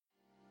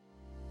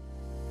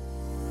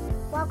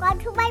Welcome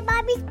to my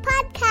mommy's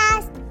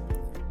podcast.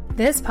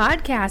 This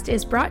podcast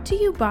is brought to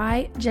you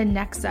by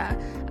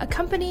Genexa, a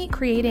company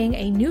creating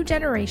a new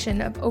generation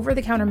of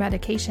over-the-counter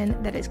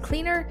medication that is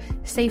cleaner,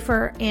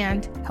 safer,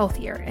 and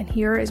healthier. And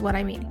here is what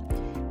I mean.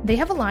 They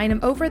have a line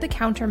of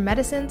over-the-counter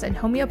medicines and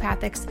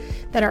homeopathics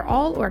that are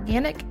all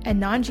organic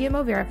and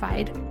non-GMO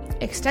verified,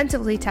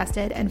 extensively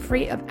tested, and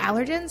free of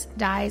allergens,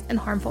 dyes, and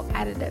harmful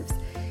additives.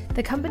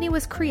 The company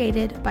was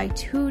created by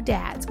two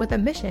dads with a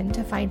mission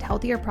to find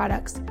healthier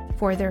products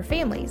for their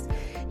families.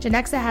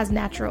 Genexa has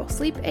natural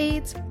sleep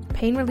aids,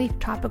 pain relief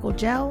topical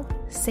gel,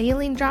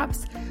 saline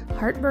drops,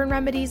 heartburn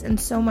remedies, and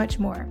so much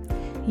more.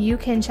 You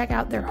can check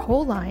out their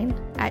whole line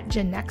at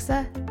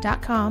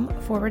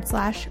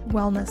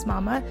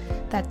genexa.com/wellnessmama.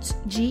 That's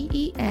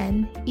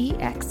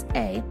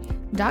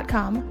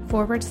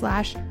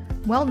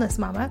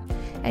GENEXA.com/wellnessmama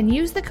and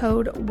use the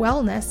code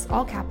wellness,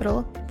 all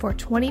capital, for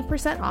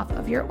 20% off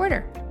of your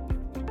order.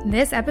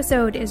 This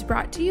episode is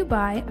brought to you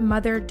by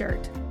Mother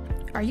Dirt.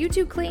 Are you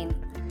too clean?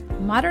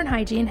 Modern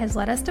hygiene has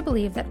led us to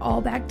believe that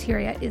all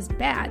bacteria is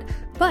bad,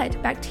 but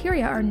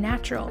bacteria are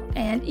natural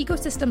and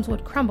ecosystems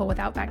would crumble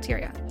without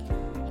bacteria.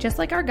 Just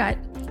like our gut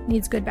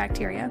needs good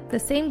bacteria, the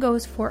same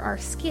goes for our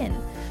skin.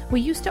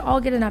 We used to all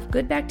get enough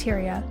good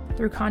bacteria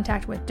through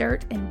contact with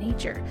dirt and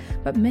nature,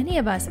 but many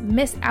of us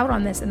miss out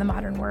on this in the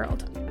modern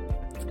world.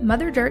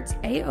 Mother Dirt's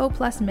AO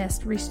Plus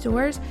Mist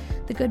restores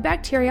the good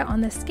bacteria on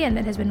the skin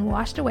that has been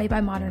washed away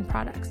by modern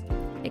products.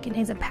 It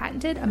contains a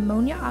patented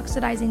ammonia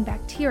oxidizing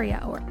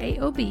bacteria, or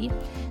AOB,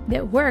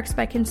 that works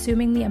by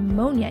consuming the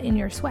ammonia in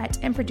your sweat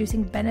and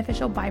producing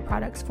beneficial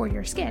byproducts for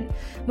your skin,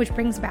 which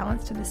brings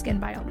balance to the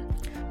skin biome.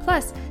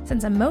 Plus,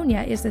 since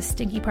ammonia is the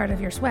stinky part of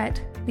your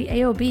sweat, the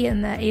AOB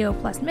in the AO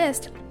Plus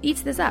Mist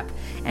eats this up,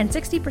 and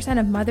 60%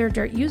 of Mother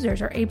Dirt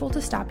users are able to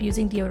stop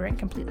using deodorant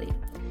completely.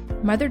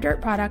 Mother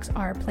Dirt products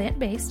are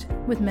plant-based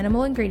with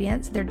minimal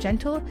ingredients, they're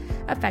gentle,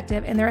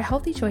 effective, and they're a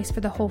healthy choice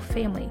for the whole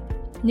family.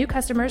 New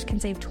customers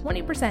can save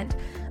 20%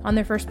 on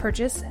their first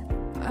purchase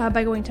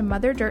by going to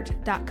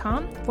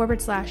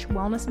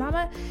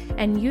motherdirt.com/wellnessmama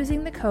and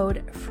using the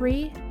code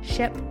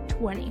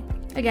FREESHIP20.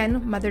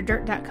 Again,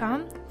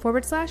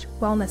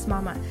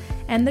 motherdirt.com/wellnessmama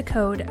and the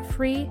code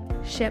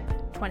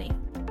FREESHIP20.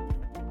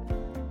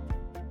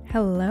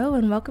 Hello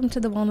and welcome to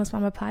the Wellness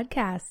Mama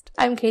podcast.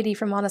 I'm Katie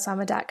from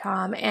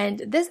wellnessmama.com,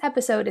 and this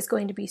episode is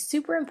going to be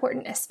super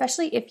important,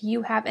 especially if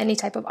you have any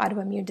type of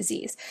autoimmune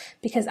disease,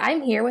 because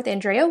I'm here with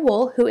Andrea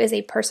Wool, who is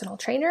a personal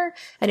trainer,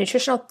 a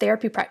nutritional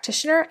therapy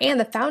practitioner, and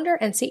the founder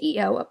and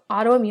CEO of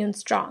Autoimmune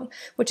Strong,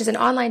 which is an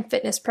online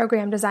fitness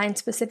program designed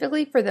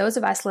specifically for those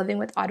of us living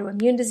with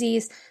autoimmune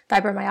disease,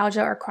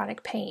 fibromyalgia, or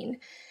chronic pain.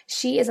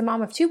 She is a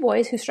mom of two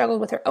boys who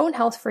struggled with her own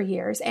health for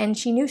years, and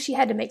she knew she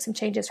had to make some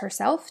changes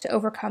herself to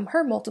overcome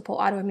her multiple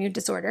autoimmune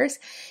disorders,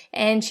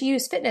 and she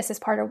used fitness as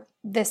part of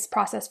this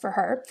process for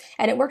her,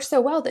 and it worked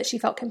so well that she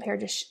felt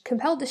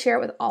compelled to share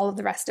it with all of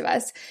the rest of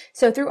us.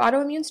 So through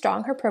Autoimmune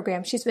Strong, her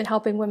program, she's been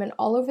helping women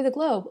all over the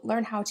globe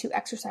learn how to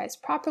exercise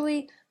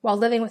properly while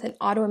living with an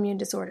autoimmune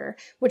disorder,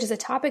 which is a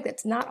topic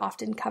that's not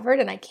often covered,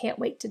 and I can't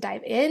wait to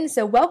dive in.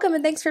 So welcome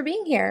and thanks for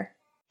being here.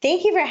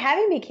 Thank you for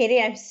having me,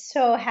 Katie. I'm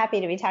so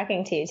happy to be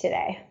talking to you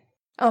today.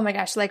 Oh my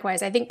gosh,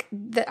 likewise. I think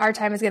that our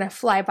time is going to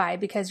fly by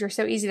because you're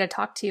so easy to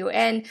talk to.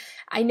 And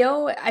I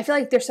feel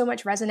like there's so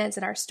much resonance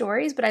in our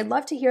stories, but I'd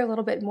love to hear a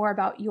little bit more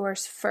about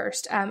yours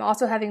first.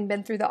 Also, having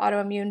been through the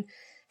autoimmune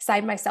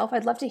side myself,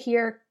 I'd love to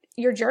hear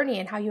your journey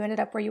and how you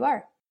ended up where you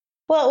are.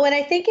 Well, what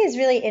I think is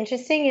really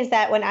interesting is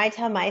that when I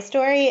tell my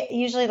story,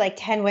 usually like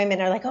 10 women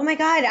are like, oh my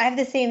God, I have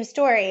the same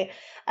story.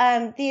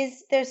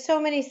 There's so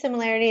many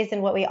similarities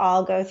in what we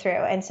all go through.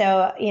 And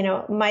so,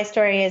 my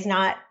story is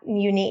not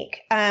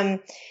unique,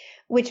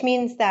 which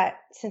means that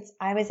since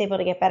I was able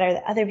to get better,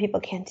 that other people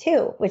can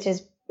too, which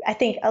is, I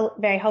think,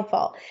 very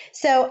hopeful.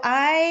 So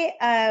I've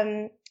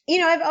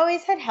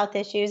always had health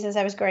issues as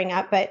I was growing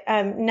up, but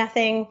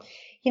nothing,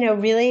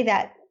 really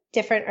that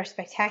different or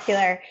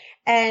spectacular.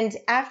 And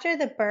after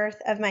the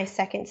birth of my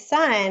second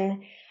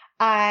son,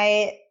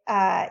 I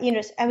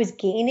was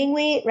gaining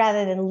weight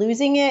rather than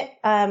losing it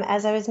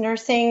as I was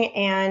nursing,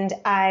 and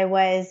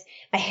my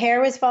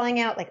hair was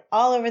falling out like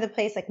all over the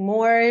place, like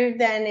more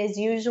than is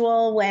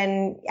usual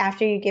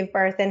after you give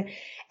birth, and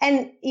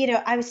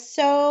I was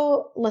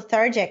so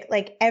lethargic,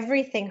 like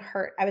everything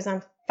hurt. I was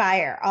on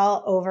fire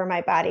all over my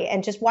body,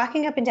 and just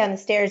walking up and down the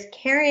stairs,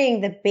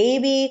 carrying the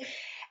baby,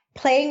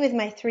 playing with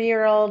my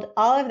 3-year-old,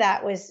 all of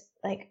that was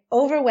like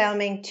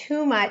overwhelming,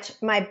 too much.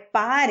 My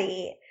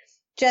body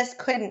just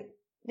couldn't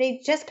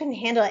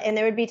handle it. And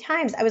there would be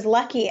times, I was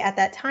lucky at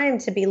that time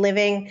to be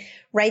living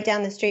right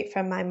down the street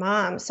from my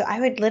mom. So I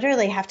would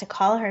literally have to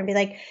call her and be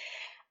like,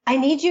 I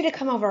need you to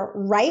come over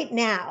right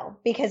now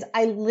because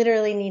I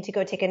literally need to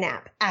go take a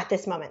nap at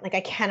this moment. Like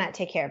I cannot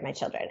take care of my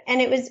children.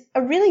 And it was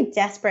a really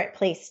desperate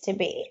place to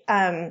be.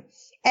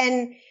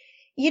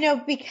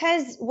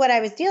 Because what I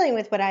was dealing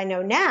with, what I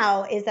know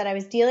now is that I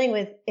was dealing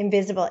with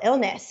invisible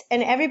illness,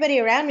 and everybody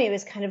around me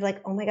was kind of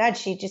like, oh my God,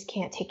 she just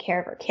can't take care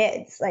of her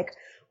kids. Like,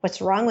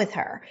 what's wrong with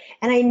her?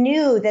 And I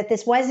knew that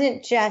this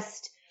wasn't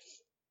just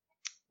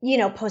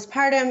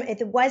postpartum.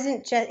 It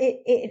wasn't just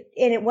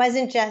it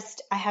wasn't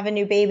just I have a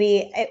new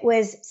baby. It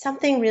was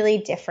something really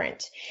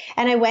different.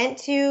 And I went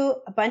to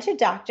a bunch of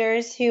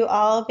doctors who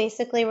all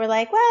basically were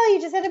like, "Well,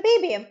 you just had a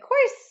baby. Of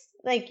course,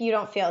 like you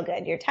don't feel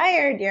good. You're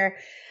tired.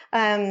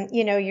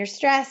 You're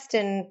stressed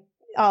and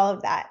all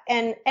of that."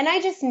 And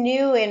I just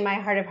knew in my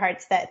heart of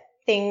hearts that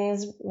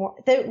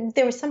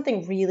there was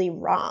something really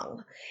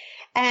wrong.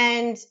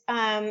 And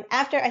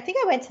after I think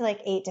I went to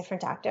like 8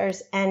 different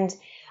doctors, and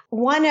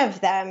one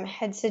of them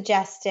had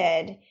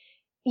suggested,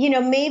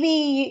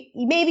 maybe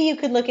you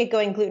could look at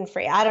going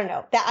gluten-free. I don't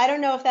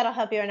know if that'll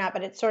help you or not,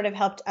 but it sort of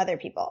helped other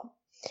people.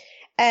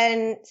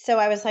 And so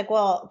I was like,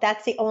 well,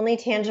 that's the only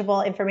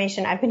tangible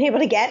information I've been able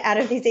to get out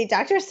of these 8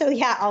 doctors. So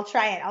yeah, I'll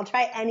try it. I'll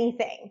try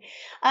anything.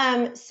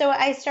 So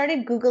I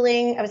started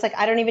Googling. I was like,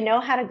 I don't even know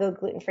how to go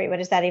gluten-free. What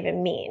does that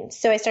even mean?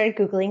 So I started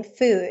Googling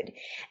food,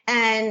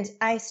 and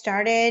I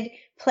started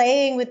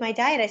playing with my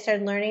diet. I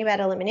started learning about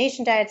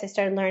elimination diets. I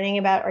started learning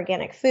about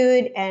organic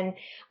food, and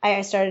I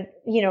started,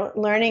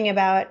 learning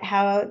about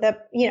how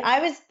I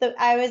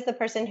was the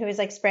person who was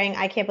like spraying,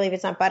 I can't believe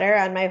it's not butter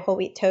on my whole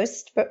wheat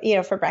toast,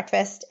 for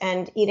breakfast,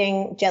 and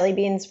eating jelly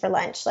beans for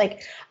lunch.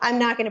 Like, I'm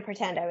not going to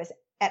pretend I was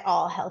at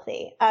all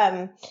healthy,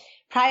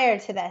 prior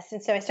to this.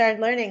 And so I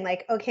started learning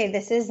like, okay,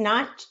 this is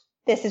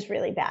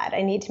really bad.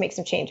 I need to make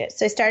some changes.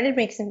 So I started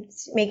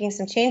making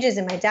some changes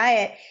in my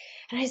diet.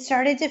 And I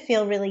started to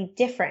feel really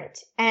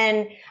different.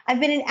 And I've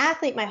been an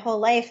athlete my whole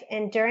life.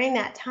 And during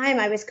that time,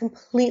 I was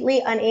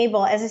completely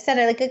unable. As I said,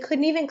 I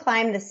couldn't even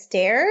climb the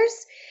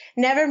stairs,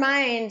 never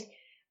mind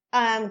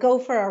go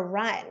for a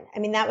run. I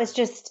mean, that was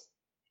just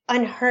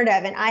unheard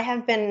of. And I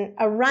have been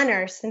a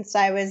runner since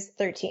I was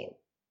 13.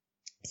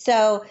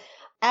 So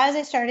as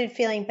I started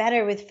feeling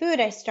better with food,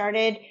 I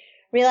started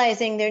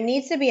realizing there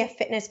needs to be a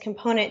fitness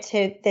component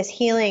to this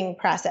healing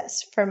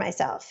process for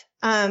myself.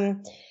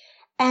 And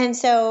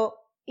so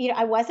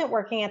I wasn't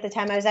working at the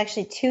time. I was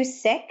actually too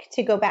sick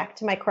to go back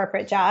to my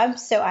corporate job.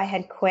 So I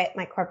had quit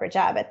my corporate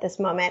job at this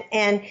moment.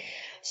 And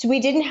so we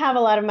didn't have a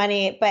lot of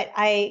money, but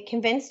I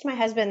convinced my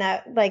husband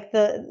that like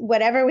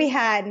whatever we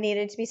had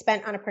needed to be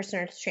spent on a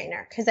personal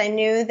trainer, because I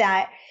knew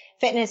that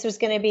fitness was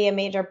going to be a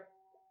major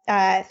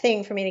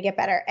thing for me to get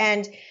better.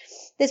 And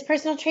this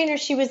personal trainer,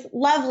 she was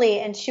lovely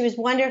and she was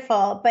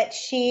wonderful, but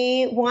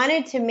she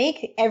wanted to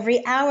make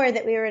every hour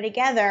that we were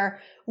together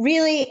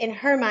really, in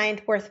her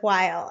mind,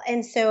 worthwhile.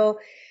 And so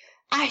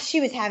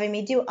she was having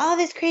me do all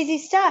this crazy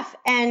stuff,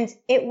 and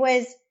it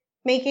was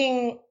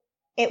making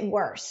it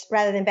worse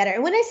rather than better.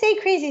 And when I say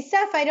crazy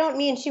stuff, I don't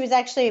mean she was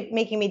actually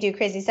making me do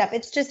crazy stuff.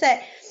 It's just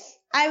that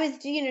I was,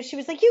 she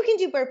was like, you can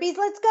do burpees.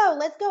 Let's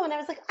go. And I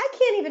was like, I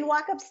can't even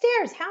walk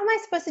upstairs. How am I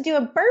supposed to do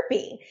a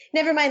burpee?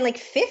 Never mind like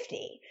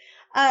 50.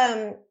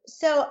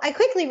 So I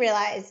quickly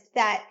realized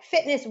that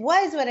fitness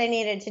was what I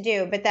needed to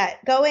do, but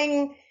that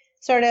going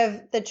sort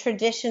of the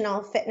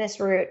traditional fitness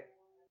route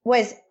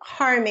was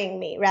harming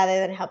me rather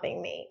than helping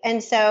me.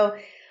 And so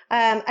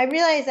I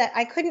realized that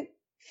I couldn't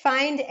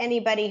find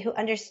anybody who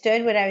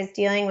understood what I was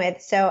dealing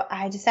with. So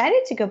I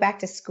decided to go back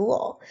to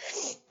school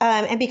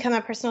and become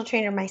a personal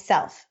trainer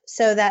myself,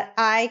 so that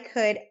I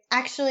could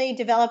actually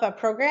develop a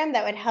program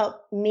that would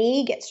help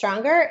me get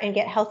stronger and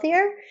get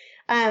healthier.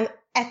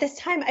 At this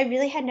time, I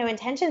really had no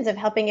intentions of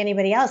helping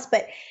anybody else.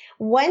 But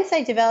once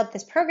I developed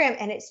this program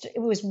and it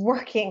was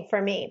working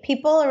for me,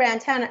 people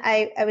around town,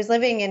 I was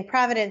living in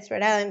Providence,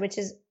 Rhode Island, which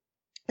is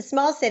a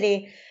small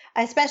city,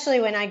 especially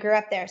when I grew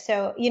up there.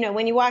 So,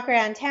 when you walk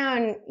around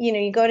town,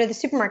 you go to the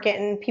supermarket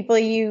and people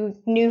you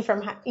knew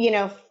from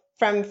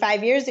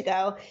 5 years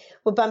ago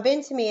would bump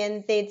into me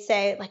and they'd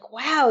say like,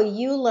 wow,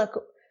 you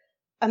look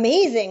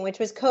amazing, which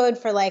was code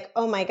for like,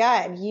 oh my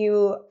God,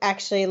 you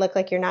actually look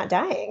like you're not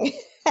dying.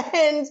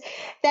 And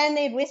then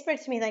they'd whisper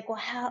to me like,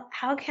 well,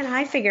 how can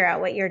I figure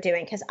out what you're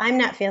doing? Because I'm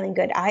not feeling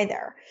good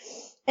either.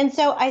 And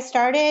so I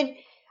started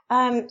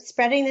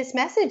spreading this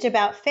message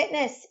about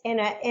fitness in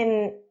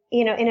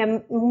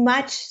a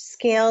much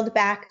scaled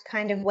back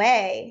kind of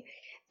way.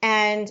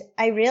 And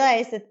I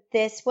realized that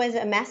this was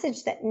a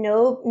message that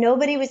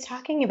nobody was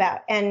talking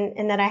about,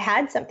 and that I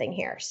had something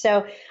here.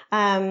 So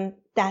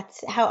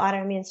that's how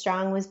Autoimmune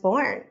Strong was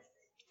born.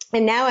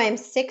 And now I'm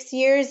 6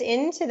 years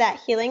into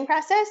that healing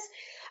process.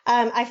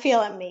 I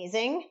feel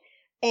amazing,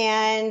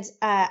 and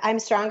I'm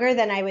stronger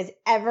than I was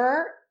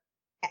ever,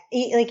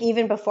 like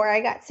even before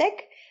I got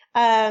sick.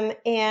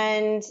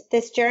 And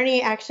this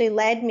journey actually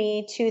led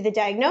me to the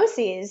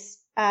diagnoses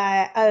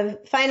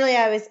of finally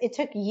it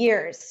took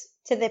years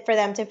for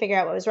them to figure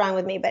out what was wrong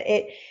with me. But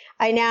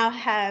I now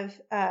have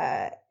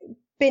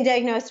been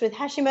diagnosed with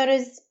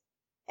Hashimoto's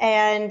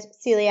and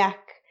celiac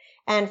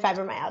and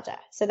fibromyalgia.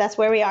 So that's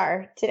where we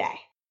are today.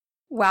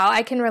 Wow,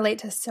 I can relate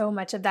to so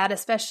much of that,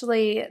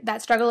 especially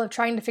that struggle of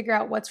trying to figure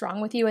out what's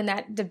wrong with you and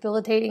that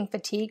debilitating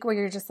fatigue where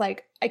you're just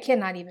like, I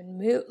cannot even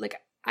move. Like,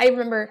 I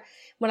remember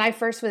when I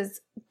first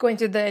was going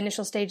through the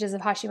initial stages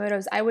of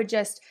Hashimoto's, I would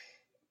just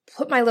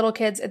put my little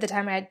kids, at the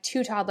time I had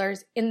 2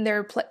 toddlers, in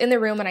their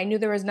room, and I knew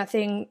there was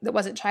nothing that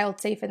wasn't child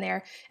safe in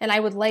there, and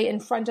I would lay in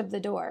front of the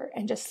door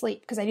and just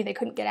sleep because I knew they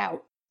couldn't get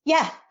out.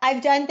 Yeah,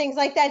 I've done things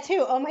like that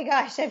too. Oh my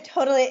gosh, I've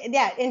totally,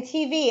 yeah. In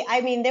TV,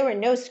 I mean, there were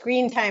no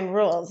screen time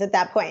rules at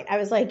that point. I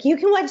was like, you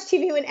can watch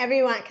TV whenever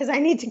you want because I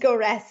need to go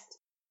rest.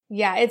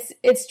 Yeah,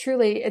 it's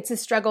truly, it's a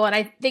struggle. And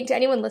I think to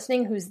anyone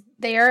listening who's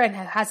there and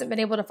hasn't been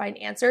able to find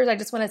answers, I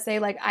just want to say,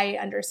 like, I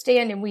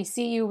understand and we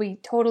see you. We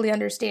totally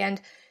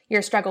understand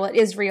your struggle. It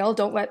is real.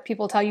 Don't let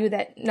people tell you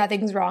that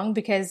nothing's wrong,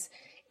 because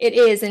it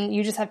is, and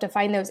you just have to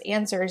find those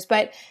answers.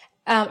 But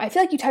I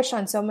feel like you touched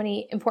on so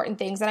many important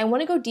things, and I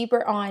want to go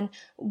deeper on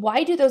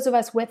why do those of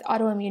us with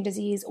autoimmune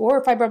disease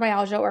or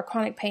fibromyalgia or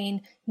chronic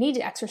pain need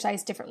to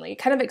exercise differently?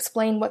 Kind of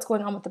explain what's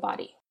going on with the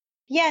body.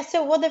 Yeah.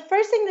 So, well, the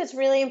first thing that's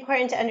really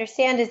important to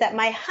understand is that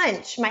my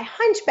hunch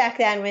back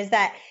then was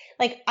that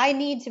like I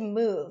need to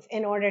move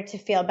in order to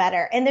feel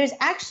better. And there's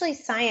actually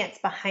science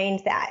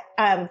behind that,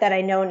 that I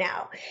know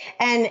now.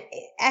 And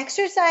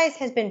exercise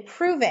has been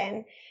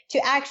proven to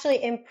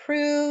actually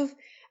improve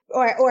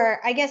or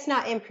I guess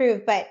not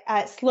improve, but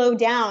slow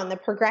down the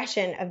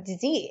progression of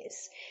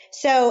disease.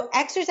 So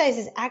exercise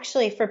is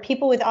actually for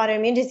people with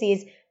autoimmune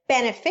disease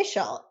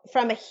beneficial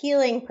from a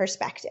healing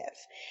perspective.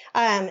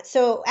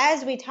 So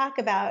as we talk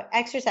about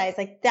exercise,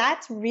 like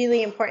that's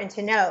really important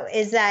to know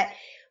is that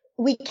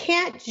we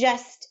can't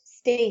just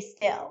stay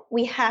still.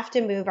 We have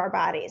to move our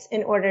bodies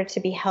in order to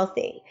be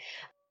healthy.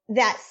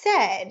 That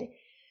said,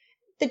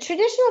 the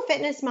traditional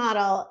fitness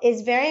model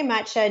is very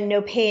much a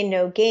no pain,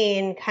 no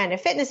gain kind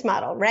of fitness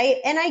model, right?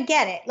 And I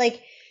get it.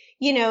 Like,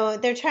 you know,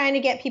 they're trying to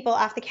get people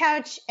off the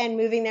couch and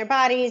moving their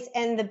bodies.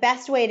 And the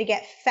best way to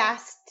get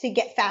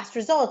fast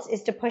results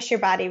is to push your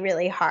body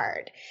really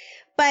hard.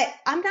 But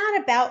I'm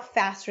not about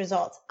fast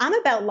results. I'm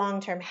about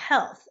long-term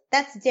health.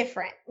 That's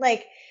different.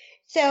 Like,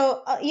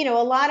 so, you know,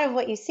 a lot of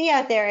what you see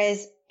out there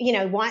is, you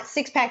know, want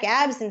six-pack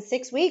abs in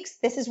 6 weeks.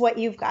 This is what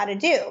you've got to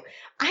do.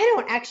 I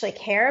don't actually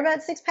care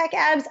about six-pack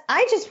abs.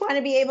 I just want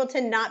to be able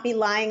to not be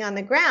lying on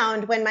the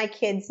ground when my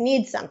kids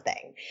need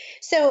something.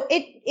 So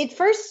it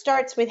first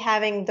starts with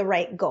having the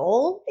right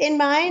goal in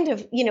mind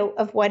of, you know,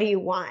 of what do you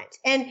want?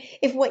 And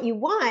if what you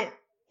want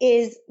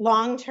is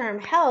long-term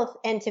health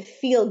and to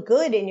feel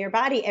good in your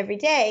body every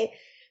day,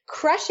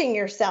 crushing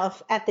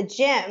yourself at the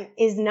gym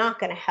is not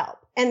going to help.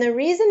 And the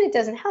reason it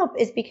doesn't help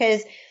is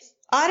because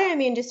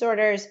autoimmune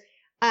disorders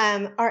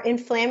are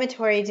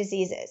inflammatory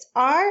diseases.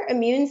 Our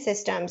immune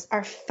systems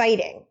are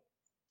fighting.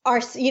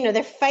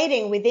 They're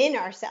fighting within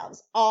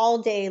ourselves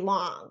all day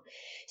long.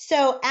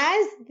 So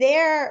as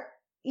they're,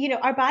 you know,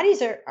 our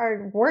bodies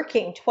are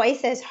working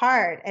twice as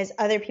hard as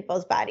other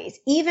people's bodies,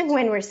 even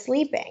when we're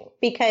sleeping,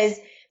 because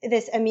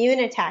this immune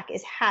attack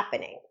is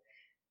happening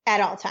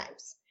at all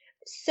times.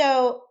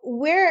 So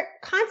we're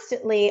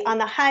constantly on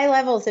the high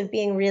levels of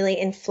being really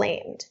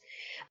inflamed.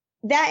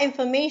 That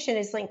inflammation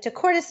is linked to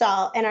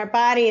cortisol, and our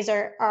bodies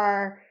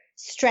are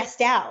stressed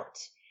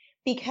out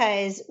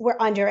because we're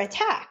under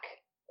attack,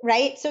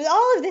 right? So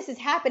all of this is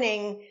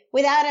happening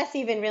without us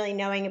even really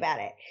knowing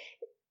about it.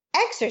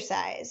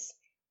 Exercise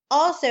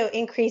also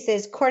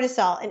increases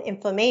cortisol and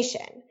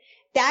inflammation.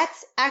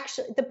 That's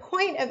actually the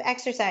point of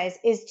exercise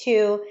is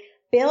to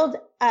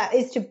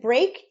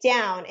break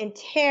down and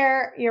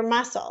tear your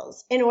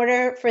muscles in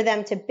order for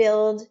them to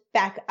build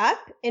back up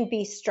and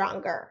be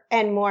stronger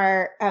and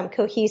more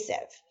cohesive.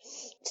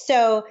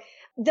 So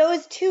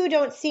those two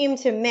don't seem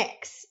to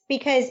mix,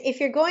 because if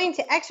you're going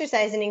to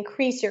exercise and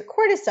increase your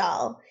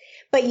cortisol,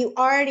 but you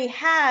already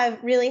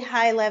have really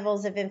high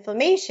levels of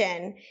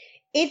inflammation,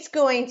 it's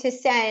going to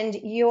send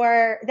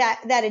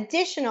that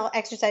additional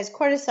exercise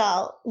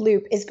cortisol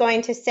loop is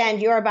going to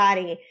send your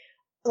body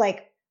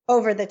like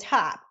over the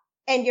top.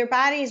 And your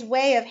body's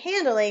way of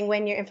handling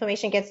when your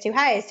inflammation gets too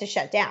high is to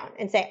shut down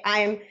and say,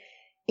 I'm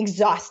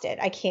exhausted.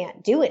 I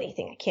can't do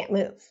anything. I can't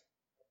move.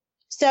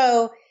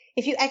 So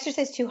if you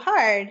exercise too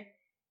hard,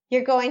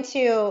 you're going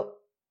to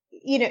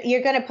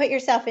put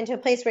yourself into a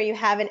place where you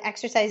have an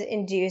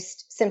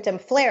exercise-induced symptom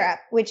flare-up,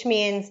 which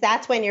means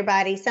that's when your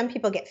body, some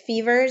people get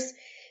fevers.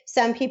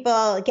 Some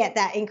people get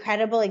that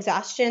incredible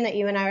exhaustion that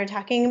you and I were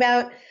talking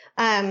about.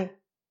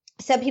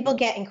 Some people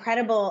get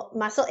incredible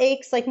muscle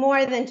aches, like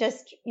more than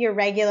just your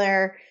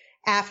regular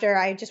after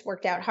I just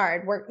worked out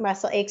hard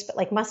muscle aches, but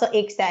like muscle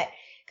aches that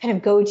kind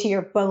of go to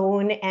your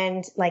bone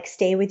and like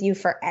stay with you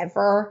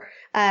forever.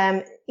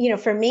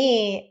 For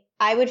me,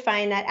 I would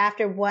find that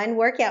after one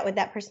workout with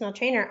that personal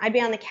trainer, I'd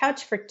be on the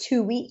couch for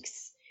 2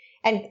 weeks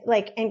and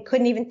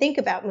couldn't even think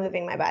about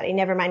moving my body,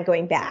 never mind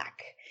going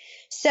back.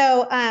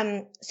 So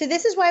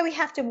this is why we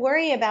have to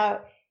worry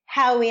about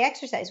how we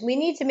exercise. We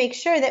need to make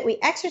sure that we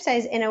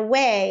exercise in a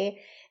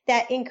way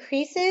that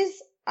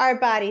increases our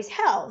body's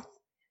health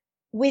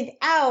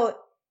without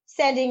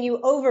sending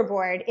you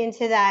overboard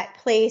into that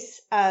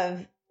place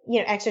of,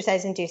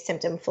 exercise-induced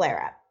symptom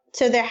flare-up.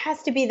 So there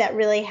has to be that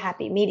really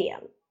happy medium.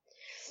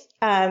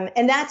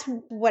 And that's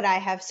what I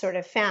have sort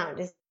of found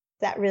is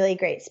that really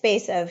great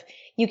space of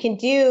you can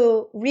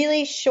do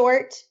really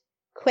short,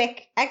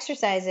 quick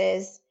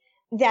exercises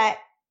that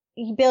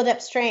you build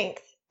up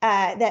strength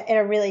that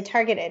are really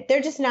targeted.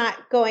 They're just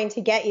not going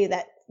to get you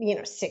that,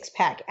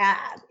 six-pack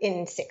ab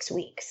in 6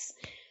 weeks.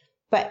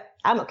 But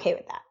I'm okay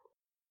with that.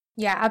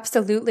 Yeah,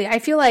 absolutely. I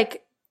feel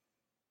like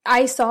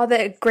I saw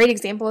the great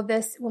example of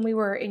this when we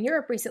were in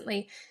Europe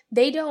recently.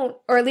 They don't,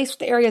 or at least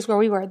the areas where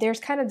we were, there's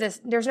kind of this,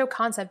 there's no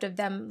concept of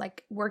them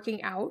like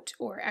working out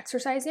or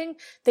exercising.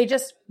 They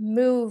just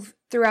move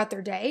throughout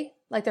their day,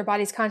 like their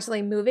body's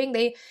constantly moving.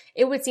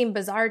 It would seem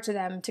bizarre to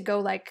them to go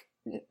like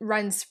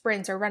run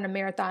sprints or run a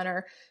marathon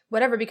or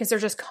whatever, because they're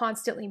just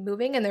constantly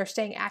moving and they're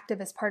staying active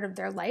as part of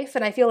their life.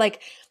 And I feel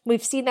like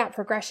we've seen that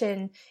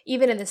progression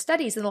even in the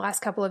studies in the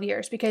last couple of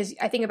years, because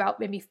I think about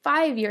maybe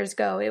 5 years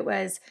ago, it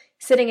was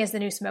sitting is the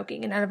new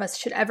smoking and none of us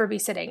should ever be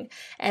sitting.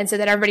 And so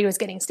that everybody was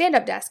getting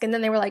stand-up desk. And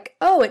then they were like,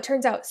 oh, it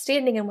turns out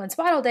standing in one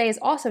spot all day is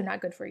also not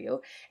good for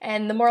you.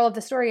 And the moral of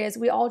the story is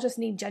we all just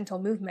need gentle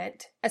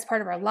movement as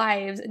part of our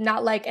lives,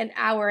 not like an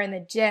hour in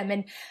the gym.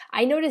 And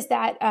I noticed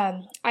that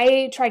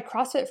I tried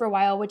CrossFit for a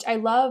while, which I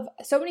love.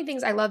 So many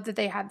things I love that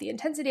they have the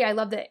intensity. I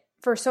love that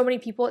for so many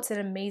people, it's an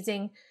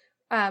amazing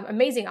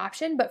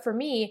option. But for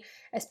me,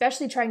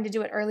 especially trying to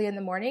do it early in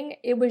the morning,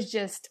 it was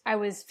just, I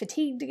was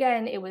fatigued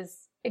again. It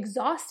was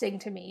exhausting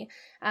to me.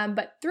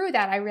 But through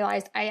that, I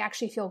realized I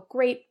actually feel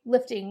great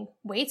lifting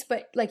weights,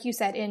 but like you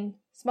said, in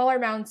smaller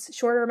amounts,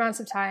 shorter amounts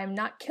of time,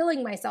 not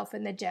killing myself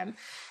in the gym.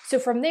 So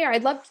from there,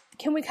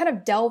 can we kind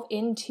of delve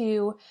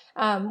into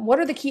what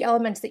are the key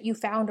elements that you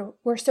found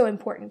were so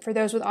important for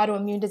those with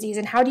autoimmune disease,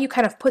 and how do you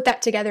kind of put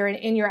that together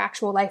in your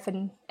actual life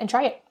and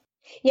try it?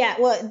 Yeah,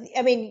 well,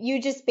 I mean,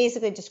 you just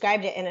basically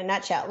described it in a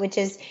nutshell, which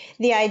is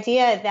the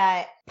idea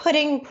that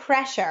putting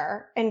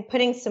pressure and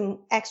putting some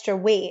extra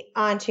weight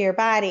onto your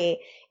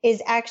body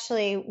is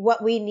actually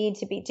what we need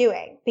to be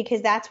doing,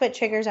 because that's what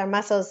triggers our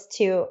muscles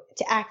to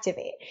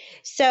activate.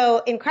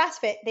 So in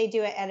CrossFit, they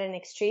do it at an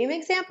extreme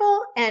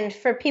example. And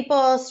for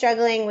people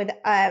struggling with,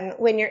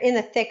 when you're in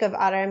the thick of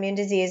autoimmune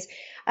disease,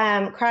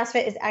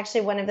 CrossFit is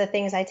actually one of the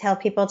things I tell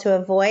people to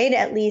avoid,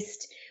 at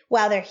least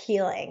while they're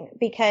healing,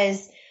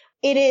 because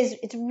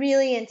it's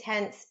really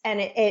intense.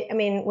 And I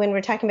mean, when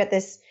we're talking about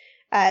this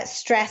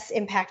stress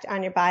impact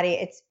on your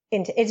body,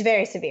 it's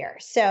very severe.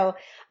 So,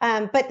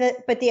 but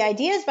the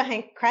ideas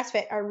behind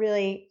CrossFit are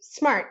really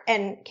smart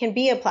and can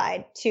be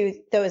applied to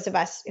those of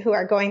us who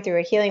are going through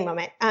a healing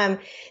moment. I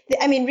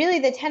mean, really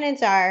the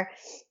tenets are,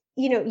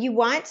 you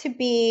want to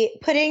be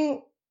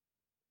putting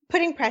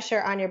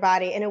pressure on your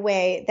body in a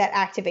way that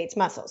activates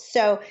muscles.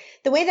 So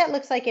the way that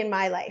looks like in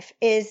my life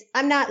is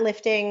I'm not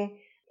lifting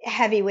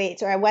heavy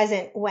weights, or I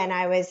wasn't when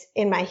I was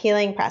in my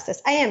healing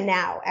process. I am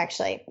now,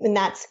 actually. And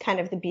that's kind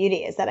of the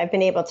beauty, is that I've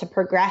been able to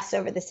progress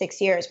over the 6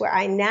 years where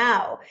I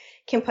now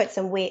can put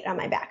some weight on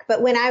my back.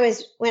 But when I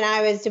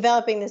was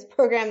developing this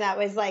program that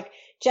was like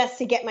just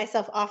to get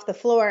myself off the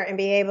floor and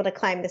be able to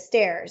climb the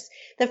stairs,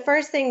 the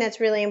first thing that's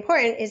really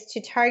important is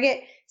to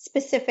target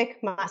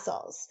specific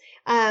muscles.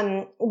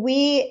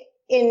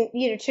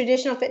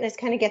 Traditional fitness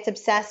kind of gets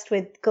obsessed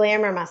with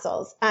glamour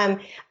muscles.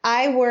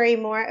 I worry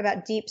more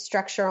about deep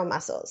structural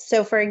muscles.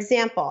 So for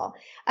example,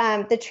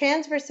 the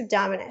transverse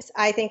abdominis,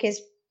 I think,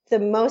 is the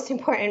most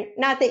important.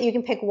 Not that you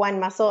can pick one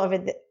muscle over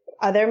the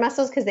other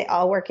muscles, because they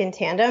all work in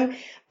tandem,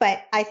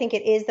 but I think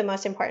it is the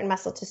most important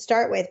muscle to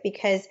start with,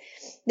 because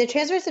the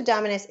transverse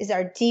abdominis is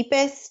our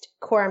deepest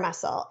core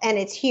muscle, and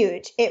it's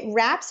huge. It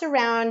wraps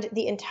around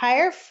the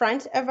entire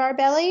front of our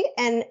belly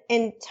and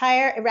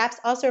it wraps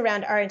also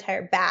around our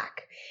entire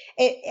back.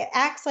 It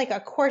acts like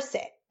a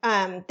corset.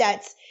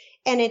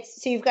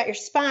 So you've got your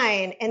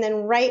spine, and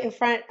then right in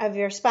front of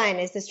your spine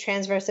is this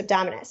transverse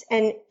abdominis,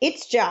 and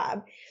its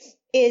job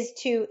is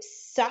to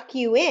suck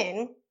you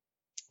in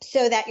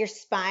so that your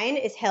spine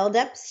is held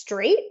up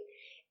straight,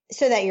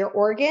 so that your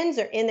organs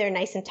are in there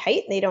nice and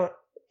tight and they don't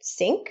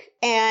sink.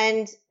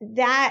 And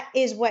that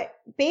is what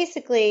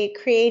basically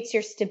creates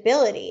your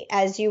stability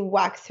as you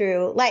walk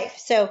through life.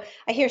 So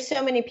I hear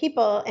so many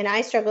people, and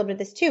I struggled with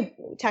this too,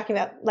 talking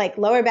about like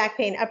lower back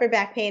pain, upper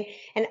back pain.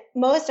 And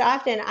most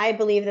often I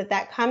believe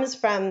that comes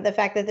from the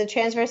fact that the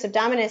transverse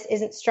abdominis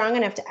isn't strong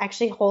enough to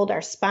actually hold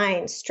our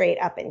spine straight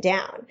up and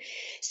down.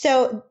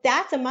 So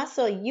that's a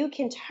muscle you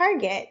can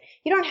target.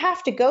 You don't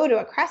have to go to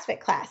a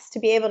CrossFit class to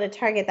be able to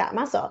target that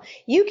muscle.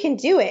 You can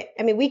do it.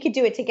 I mean, we could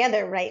do it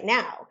together right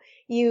now.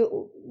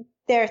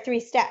 There are 3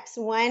 steps.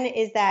 One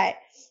is that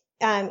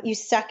you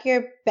suck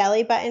your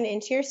belly button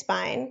into your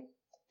spine.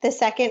 The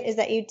second is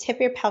that you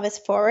tip your pelvis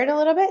forward a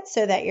little bit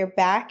so that your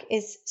back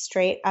is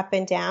straight up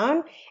and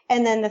down.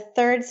 And then the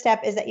third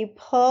step is that you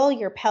pull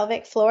your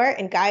pelvic floor,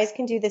 and guys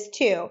can do this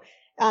too.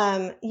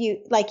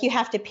 You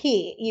have to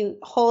pee. You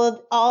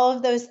hold all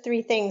of those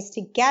 3 things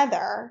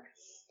together.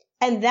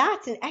 And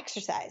that's an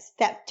exercise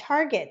that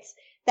targets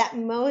that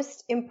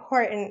most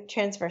important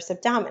transverse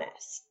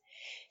abdominis.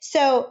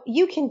 So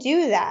you can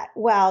do that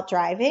while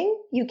driving.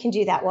 You can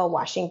do that while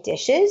washing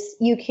dishes.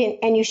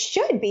 And you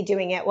should be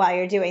doing it while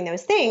you're doing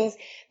those things,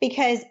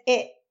 because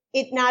it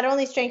not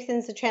only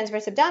strengthens the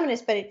transverse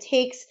abdominis, but it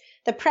takes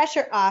the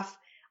pressure off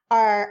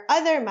our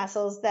other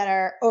muscles that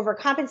are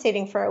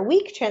overcompensating for a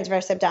weak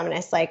transverse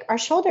abdominis, like our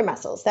shoulder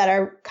muscles that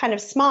are kind of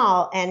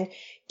small and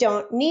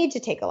don't need to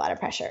take a lot of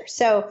pressure.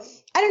 So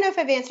I don't know if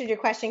I've answered your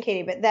question,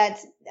 Katie, but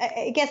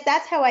I guess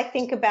that's how I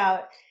think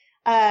about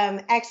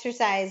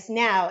exercise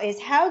now is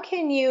how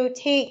can you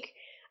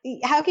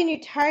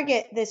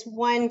target this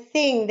one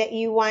thing that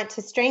you want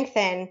to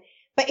strengthen,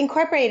 but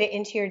incorporate it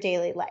into your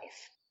daily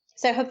life?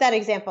 So I hope that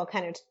example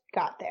kind of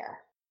got there.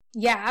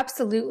 Yeah,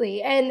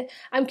 absolutely. And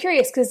I'm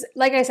curious because,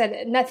 like I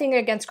said, nothing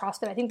against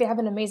CrossFit. I think they have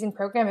an amazing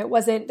program. It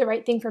wasn't the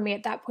right thing for me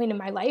at that point in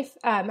my life.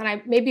 And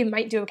I maybe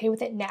might do okay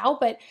with it now,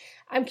 but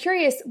I'm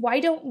curious,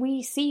 why don't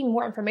we see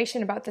more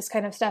information about this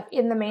kind of stuff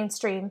in the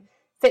mainstream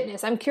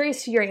fitness? I'm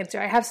curious to your answer.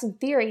 I have some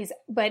theories,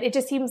 but it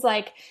just seems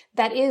like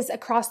that is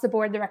across the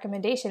board the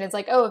recommendation. It's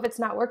like, oh, if it's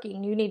not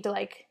working, you need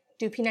to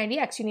do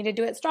P90X. You need to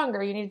do it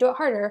stronger. You need to do it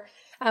harder.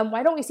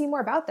 Why don't we see more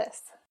about this?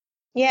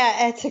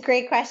 Yeah, it's a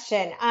great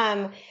question.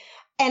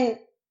 And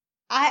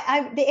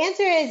the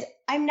answer is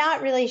I'm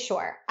not really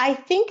sure. I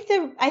think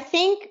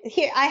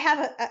here I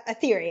have a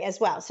theory as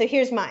well. So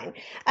here's mine,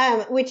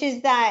 which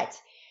is that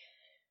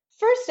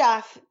first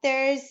off,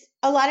 there's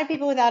a lot of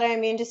people with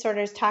autoimmune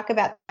disorders talk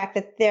about the fact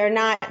that they're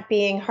not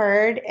being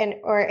heard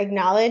or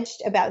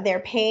acknowledged about their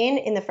pain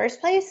in the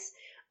first place.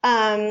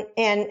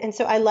 And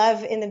so I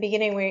love in the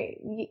beginning where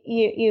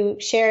you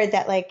shared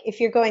that, like,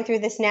 if you're going through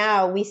this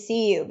now, we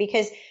see you,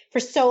 because for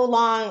so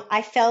long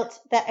I felt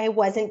that I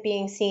wasn't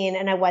being seen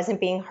and I wasn't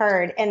being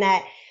heard and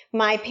that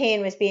my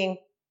pain was being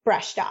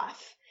brushed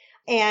off.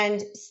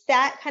 And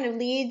that kind of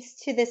leads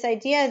to this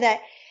idea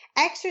that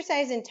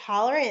exercise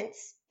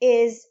intolerance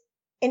is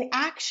an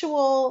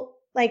actual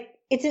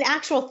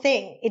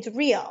thing. It's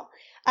real.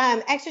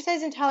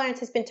 Exercise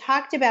intolerance has been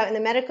talked about in the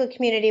medical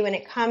community when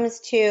it comes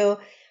to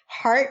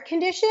heart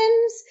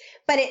conditions,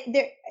 but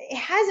it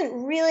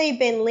hasn't really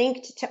been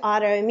linked to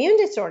autoimmune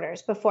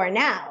disorders before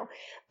now.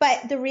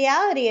 But the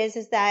reality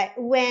is that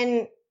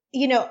when,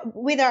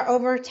 with our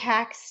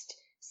overtaxed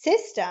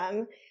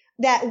system,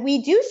 that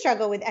we do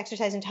struggle with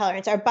exercise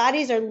intolerance. Our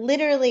bodies are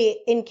literally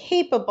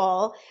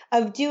incapable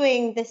of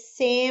doing the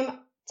same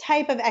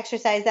type of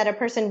exercise that a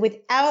person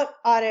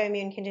without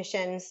autoimmune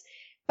conditions,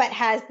 but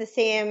has the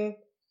same,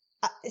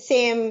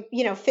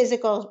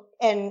 physical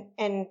and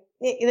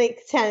like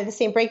kind of the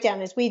same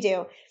breakdown as we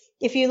do.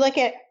 If you look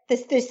at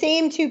the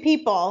same two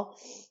people,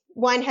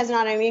 one has an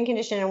autoimmune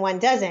condition and one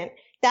doesn't,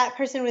 that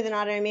person with an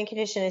autoimmune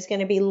condition is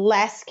going to be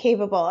less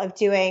capable of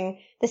doing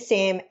the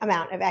same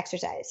amount of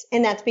exercise.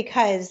 And that's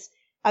because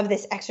of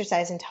this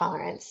exercise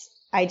intolerance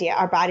idea.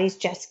 Our bodies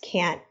just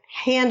can't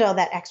handle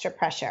that extra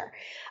pressure.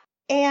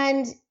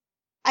 And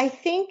I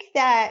think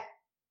that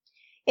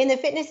in the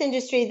fitness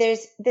industry,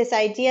 there's this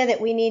idea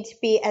that we need to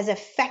be as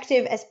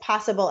effective as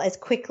possible, as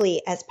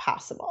quickly as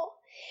possible.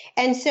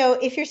 And so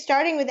if you're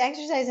starting with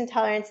exercise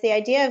intolerance, the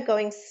idea of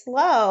going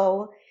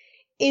slow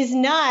is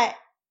not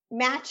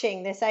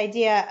matching this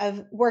idea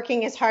of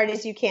working as hard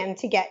as you can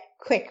to get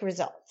quick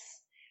results,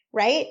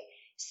 right?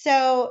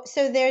 So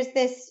there's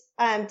this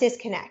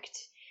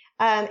disconnect.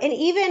 And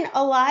even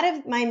a lot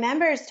of my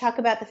members talk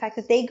about the fact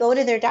that they go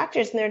to their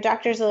doctors and their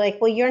doctors are like,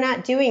 well, you're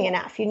not doing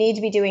enough. You need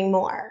to be doing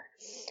more.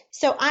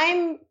 So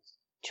I'm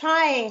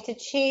trying to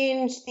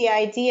change the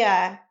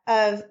idea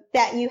of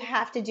that you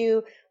have to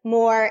do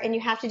more and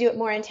you have to do it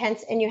more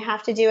intense and you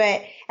have to do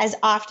it as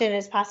often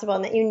as possible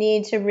and that you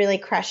need to really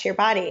crush your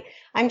body.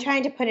 I'm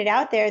trying to put it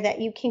out there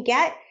that you can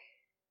get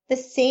the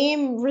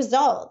same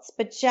results,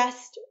 but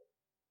just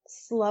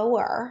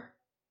slower,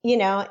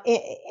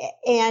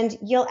 and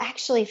you'll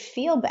actually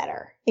feel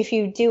better if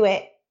you do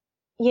it,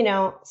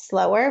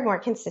 slower, more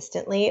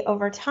consistently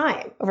over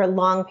time, over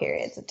long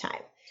periods of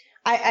time.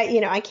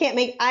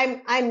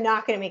 I'm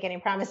not going to make any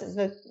promises,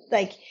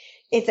 but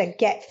it's a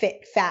get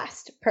fit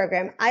fast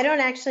program. I don't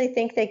actually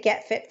think that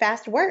get fit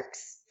fast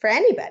works for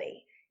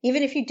anybody,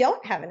 even if you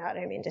don't have an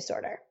autoimmune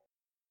disorder.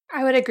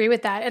 I would agree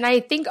with that. And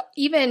I think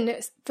even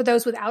for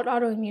those without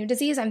autoimmune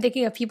disease, I'm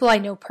thinking of people I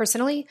know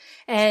personally,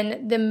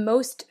 and the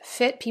most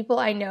fit people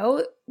I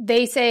know,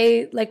 they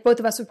say, like both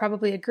of us would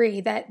probably agree,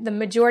 that the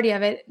majority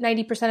of it,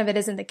 90% of it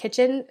is in the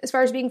kitchen as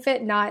far as being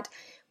fit, not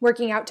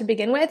working out to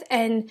begin with.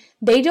 And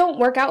they don't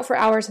work out for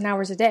hours and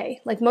hours a day.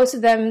 Like most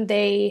of them,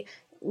 they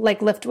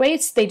lift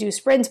weights, they do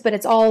sprints, but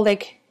it's all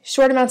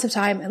short amounts of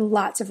time and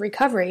lots of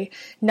recovery,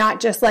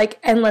 not just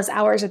endless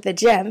hours at the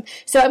gym.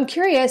 So I'm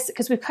curious,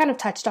 because we've kind of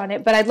touched on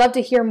it, but I'd love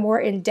to hear more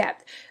in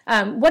depth.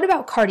 What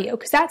about cardio?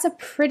 Because that's a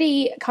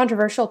pretty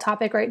controversial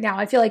topic right now.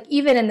 I feel like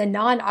even in the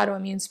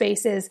non-autoimmune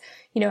spaces,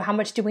 how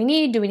much do we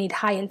need? Do we need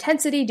high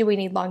intensity? Do we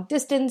need long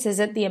distance? Is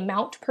it the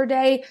amount per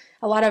day?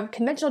 A lot of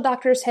conventional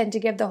doctors tend to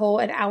give the whole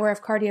an hour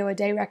of cardio a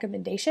day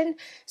recommendation.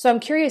 So I'm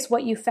curious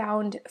what you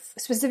found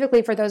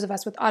specifically for those of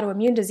us with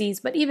autoimmune disease,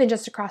 but even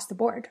just across the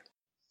board.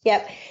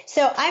 Yep.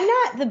 So I'm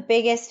not the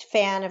biggest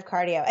fan of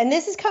cardio. And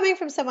this is coming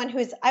from someone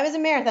I was a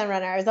marathon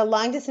runner. I was a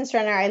long distance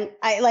runner.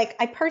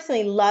 I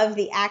personally love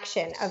the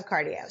action of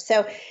cardio.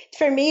 So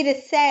for me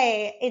to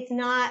say it's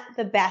not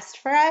the best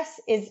for us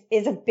is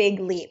a big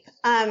leap.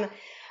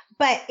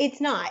 But it's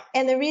not.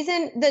 And the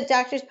reason the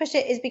doctors push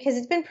it is because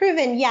it's been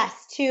proven,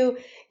 yes, to,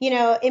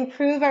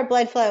 improve our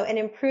blood flow and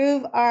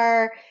improve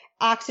our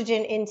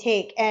oxygen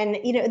intake. And,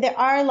 there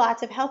are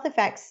lots of health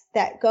effects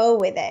that go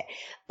with it.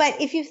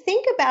 But if you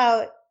think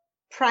about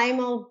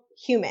primal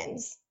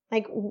humans,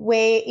 like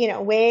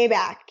way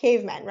back,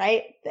 cavemen,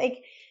 right?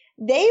 Like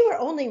they were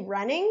only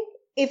running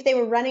if they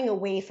were running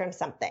away from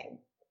something.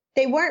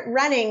 They weren't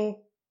running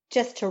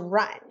just to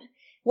run.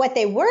 What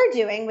they were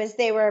doing was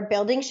they were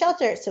building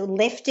shelters, so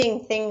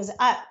lifting things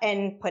up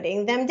and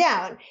putting them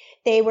down.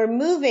 They were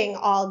moving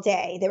all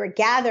day. They were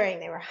gathering,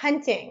 they were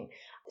hunting.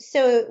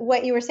 So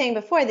what you were saying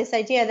before, this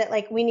idea that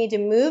like we need to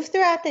move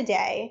throughout the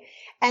day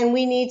and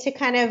we need to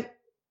kind of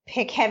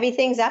pick heavy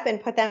things up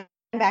and put them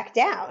back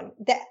down,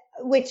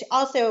 which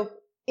also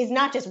is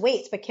not just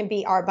weights, but can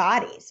be our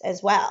bodies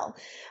as well,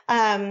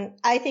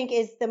 I think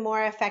is the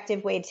more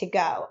effective way to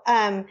go.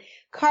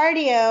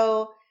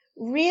 Cardio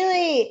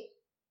really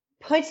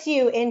puts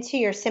you into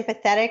your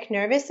sympathetic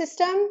nervous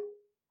system,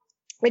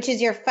 which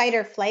is your fight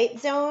or flight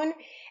zone.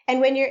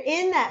 And when you're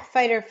in that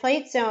fight or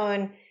flight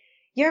zone,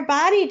 your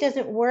body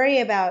doesn't worry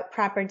about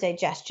proper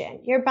digestion.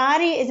 Your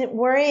body isn't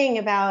worrying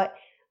about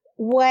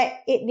what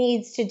it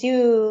needs to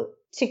do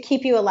to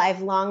keep you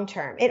alive long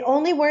term. It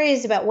only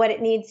worries about what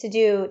it needs to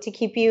do to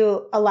keep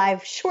you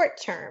alive short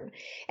term.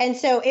 And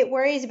so it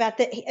worries about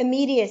the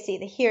immediacy,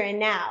 the here and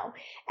now.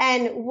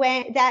 And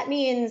when that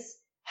means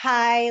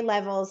high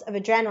levels of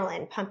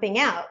adrenaline pumping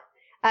out,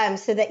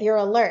 so that you're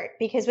alert,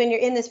 because when you're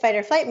in this fight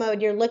or flight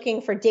mode, you're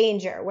looking for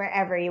danger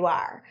wherever you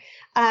are.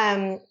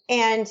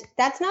 And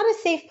that's not a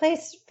safe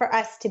place for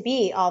us to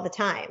be all the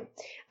time,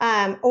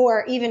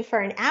 or even for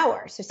an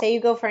hour. So say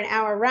you go for an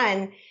hour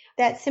run,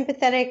 that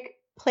sympathetic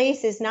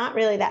place is not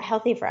really that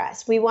healthy for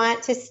us. We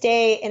want to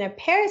stay in a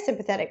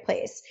parasympathetic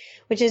place,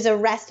 which is a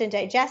rest and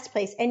digest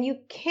place. And you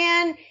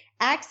can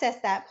access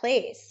that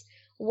place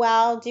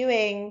while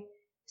doing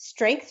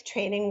strength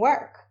training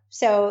work.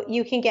 So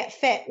you can get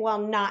fit while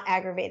not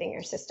aggravating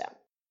your system.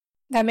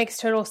 That makes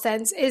total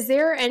sense. Is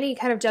there any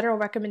kind of general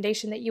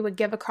recommendation that you would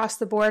give across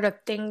the board of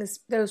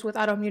things those with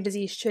autoimmune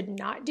disease should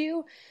not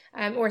do?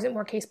 Or is it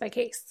more case by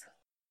case?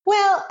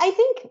 Well, I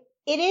think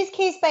it is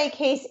case by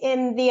case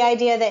in the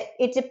idea that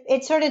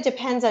it sort of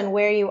depends on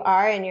where you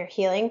are in your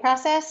healing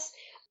process.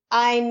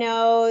 I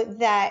know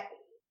that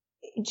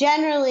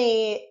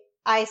generally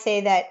I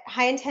say that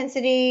high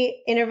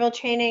intensity interval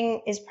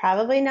training is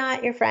probably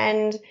not your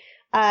friend.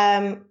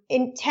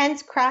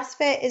 Intense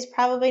CrossFit is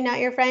probably not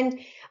your friend.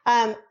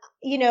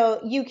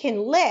 You can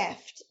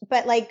lift,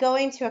 but like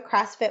going to a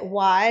CrossFit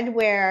WOD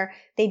where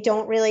they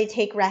don't really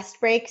take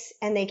rest breaks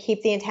and they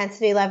keep the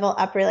intensity level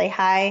up really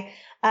high,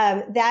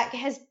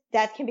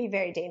 that can be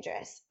very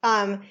dangerous.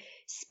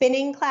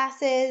 Spinning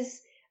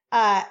classes,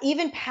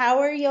 even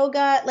power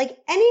yoga, like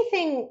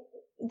anything.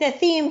 The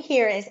theme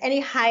here is any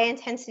high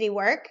intensity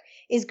work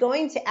is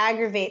going to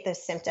aggravate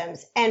those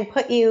symptoms and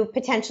put you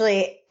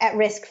potentially at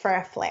risk for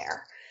a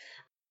flare.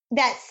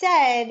 That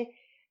said,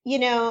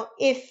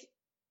 if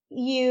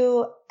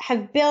you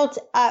have built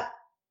up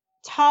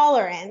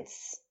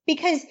tolerance,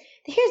 because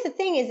here's the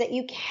thing is that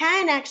you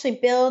can actually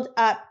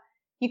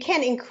you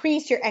can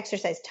increase your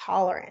exercise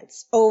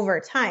tolerance over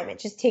time. It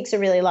just takes a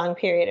really long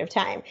period of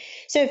time.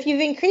 So if you've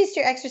increased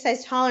your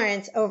exercise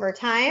tolerance over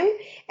time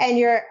and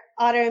your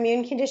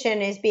autoimmune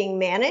condition is being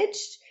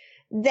managed,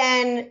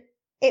 then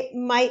it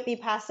might be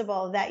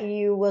possible that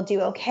you will do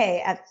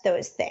okay at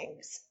those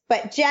things.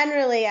 But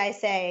generally, I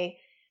say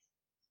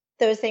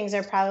those things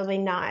are probably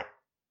not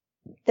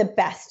the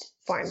best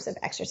forms of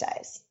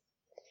exercise.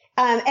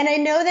 And I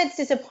know that's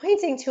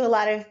disappointing to a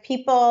lot of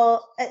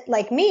people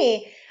like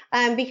me,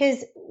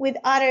 because with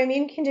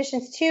autoimmune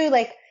conditions too,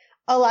 like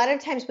a lot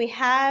of times we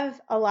have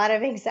a lot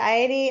of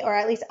anxiety, or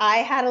at least I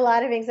had a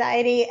lot of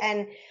anxiety,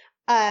 and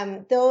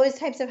those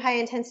types of high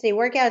intensity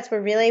workouts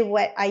were really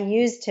what I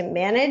used to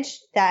manage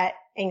that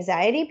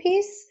anxiety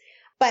piece.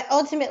 But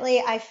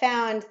ultimately, I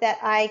found that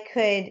I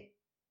could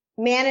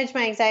manage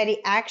my anxiety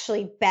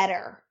actually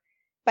better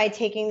by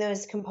taking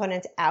those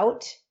components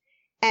out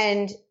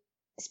and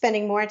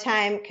spending more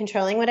time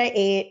controlling what I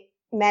ate,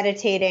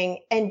 meditating,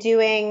 and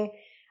doing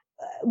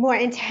more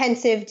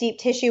intensive deep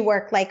tissue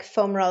work like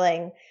foam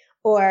rolling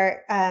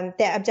or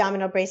the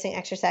abdominal bracing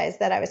exercise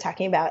that I was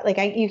talking about. Like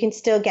you can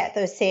still get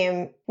those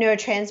same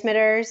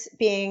neurotransmitters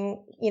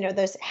being,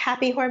 those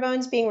happy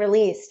hormones being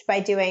released by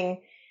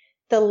doing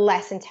the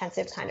less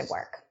intensive kind of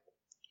work.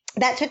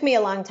 That took me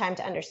a long time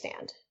to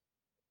understand.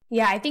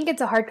 Yeah, I think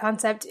it's a hard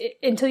concept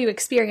until you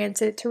experience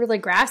it to really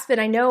grasp.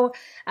 And I know,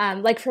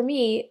 like for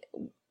me,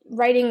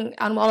 writing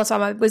on Wellness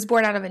Mama was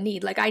born out of a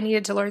need. Like I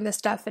needed to learn this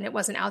stuff and it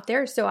wasn't out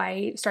there. So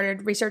I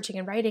started researching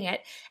and writing it.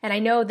 And I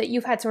know that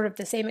you've had sort of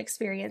the same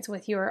experience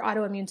with your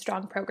Autoimmune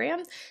Strong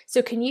program.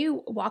 So can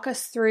you walk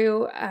us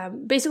through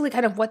basically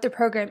kind of what the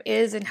program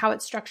is and how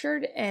it's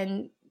structured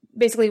and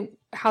basically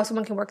how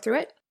someone can work through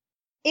it?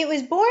 It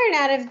was born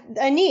out of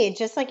a need,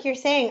 just like you're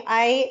saying.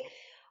 I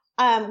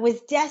was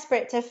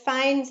desperate to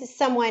find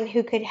someone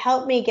who could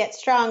help me get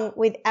strong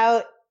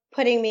without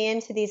putting me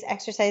into these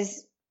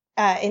exercise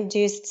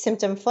induced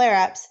symptom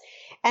flare-ups.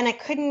 And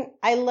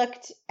I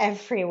looked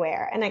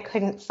everywhere and I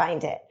couldn't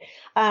find it.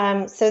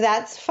 So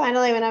that's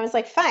finally when I was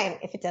like, fine,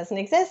 if it doesn't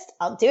exist,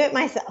 I'll do it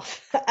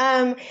myself.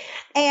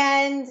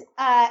 And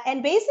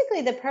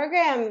basically the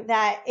program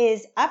that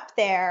is up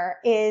there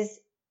is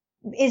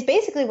is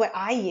basically what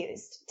I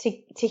used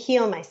to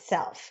heal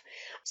myself.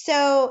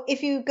 So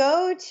if you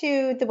go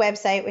to the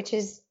website, which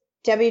is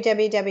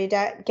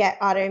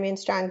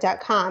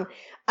www.getautoimmunestrong.com,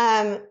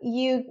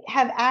 you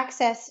have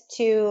access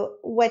to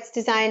what's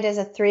designed as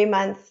a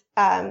 3-month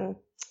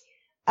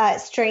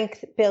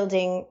strength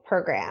building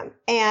program.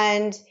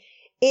 And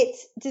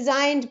it's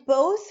designed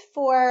both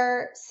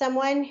for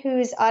someone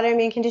whose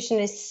autoimmune condition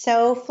is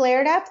so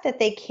flared up that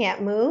they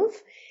can't move.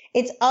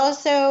 It's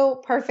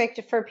also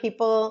perfect for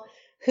people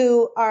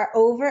who are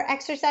over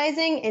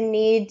exercising and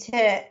need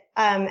to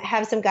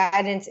have some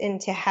guidance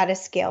into how to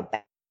scale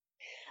back.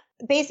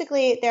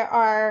 Basically, there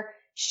are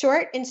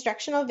short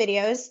instructional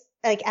videos,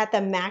 like at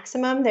the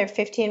maximum, they're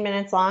 15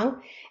 minutes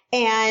long,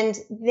 and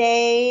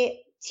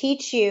they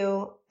teach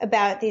you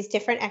about these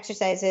different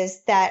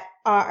exercises that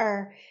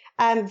are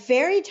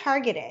very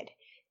targeted.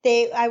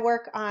 I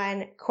work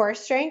on core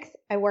strength,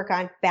 I work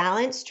on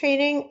balance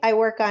training, I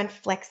work on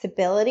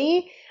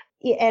flexibility,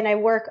 and I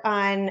work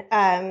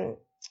on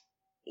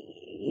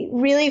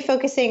really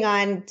focusing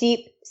on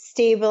deep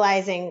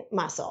stabilizing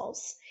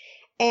muscles.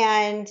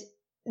 And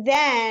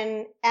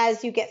then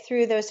as you get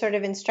through those sort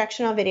of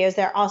instructional videos,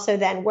 there are also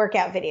then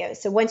workout videos.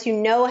 So once you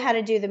know how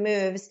to do the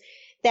moves,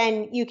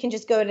 then you can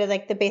just go to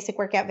like the basic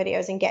workout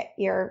videos and get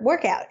your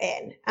workout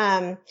in.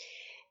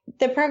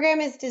 The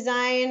program is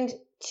designed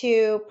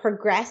to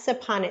progress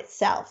upon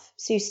itself.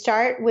 So you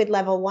start with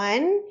level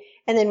 1,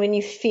 and then when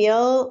you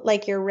feel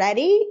like you're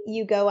ready,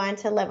 you go on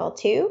to level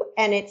 2,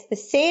 and it's the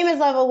same as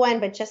level 1,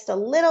 but just a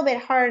little bit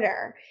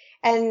harder.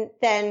 And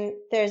then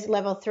there's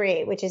level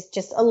 3, which is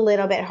just a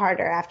little bit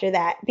harder after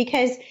that,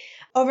 because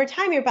over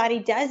time your body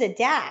does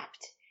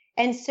adapt.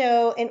 And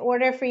so in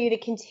order for you to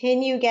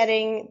continue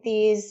getting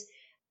these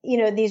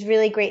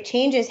really great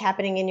changes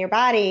happening in your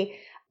body,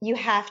 you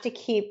have to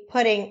keep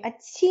putting a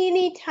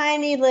teeny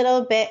tiny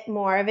little bit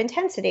more of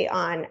intensity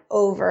on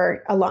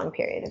over a long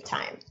period of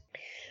time.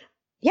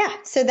 Yeah,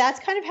 so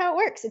that's kind of how it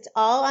works. It's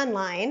all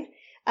online.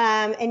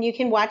 And you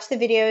can watch the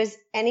videos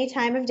any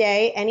time of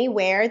day,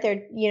 anywhere.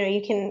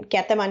 You can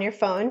get them on your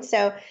phone.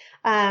 So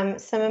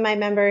some of my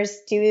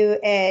members do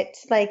it,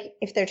 like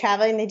if they're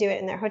traveling, they do it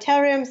in their hotel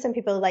room. Some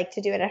people like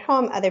to do it at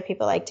home. Other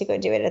people like to go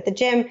do it at the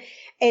gym.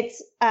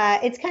 It's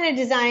kind of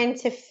designed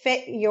to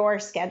fit your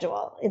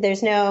schedule.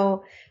 There's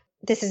no,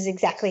 this is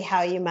exactly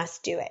how you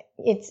must do it.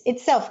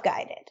 It's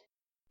self-guided.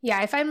 Yeah,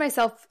 I find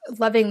myself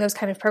loving those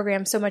kind of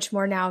programs so much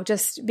more now,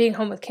 just being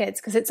home with kids,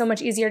 because it's so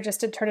much easier just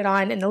to turn it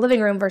on in the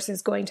living room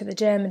versus going to the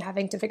gym and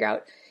having to figure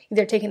out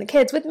either taking the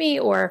kids with me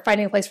or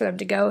finding a place for them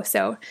to go.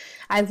 So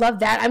I love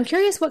that. I'm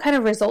curious what kind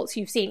of results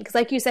you've seen, because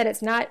like you said,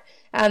 it's not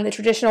the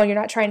traditional, you're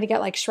not trying to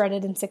get like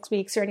shredded in 6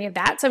 weeks or any of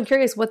that. So I'm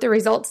curious what the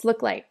results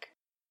look like.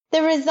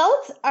 The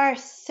results are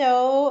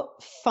so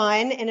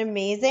fun and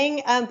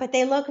amazing, but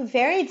they look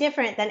very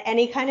different than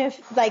any kind of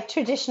like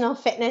traditional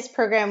fitness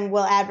program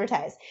will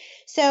advertise.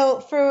 So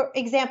for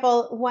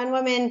example, one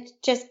woman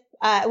just,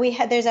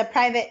 there's a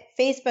private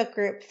Facebook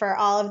group for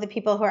all of the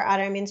people who are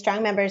Autoimmune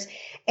Strong members.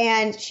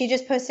 And she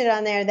just posted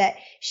on there that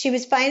she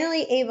was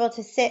finally able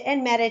to sit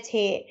and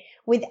meditate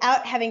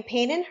without having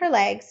pain in her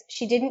legs.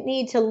 She didn't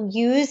need to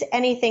use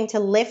anything to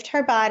lift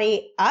her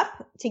body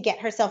up to get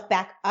herself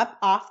back up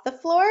off the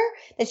floor,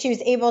 that she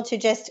was able to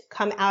just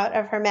come out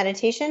of her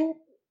meditation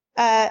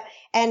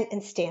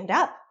and stand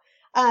up.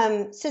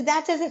 So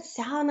that doesn't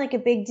sound like a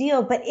big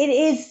deal, but it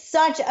is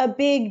such a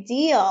big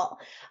deal.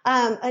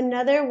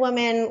 Another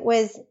woman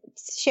was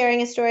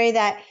sharing a story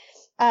that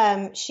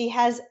she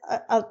has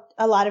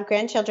a lot of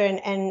grandchildren,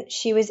 and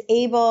she was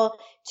able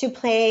to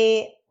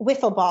play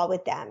wiffle ball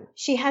with them.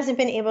 She hasn't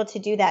been able to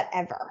do that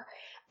ever.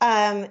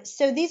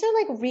 So these are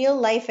like real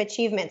life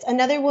achievements.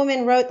 Another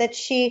woman wrote that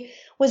she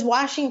was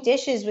washing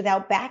dishes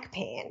without back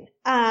pain.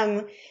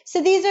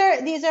 So these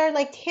are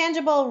like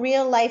tangible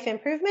real life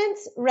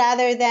improvements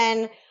rather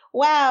than,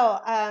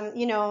 wow,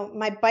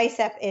 my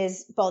bicep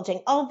is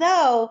bulging.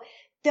 Although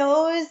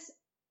those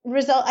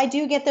results, I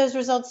do get those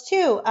results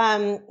too.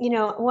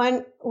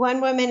 One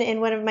woman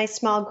in one of my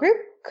small group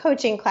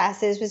coaching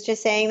classes was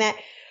just saying that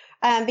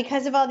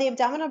because of all the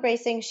abdominal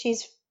bracing,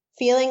 she's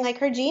feeling like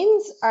her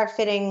jeans are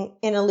fitting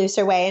in a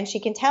looser way. And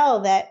she can tell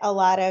that a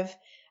lot of,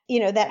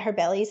 that her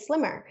belly is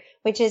slimmer,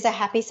 which is a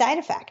happy side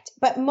effect.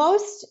 But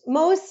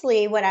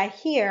mostly what I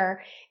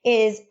hear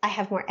is I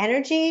have more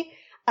energy.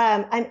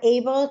 I'm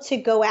able to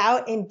go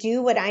out and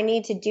do what I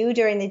need to do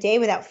during the day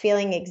without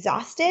feeling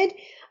exhausted.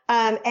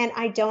 And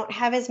I don't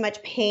have as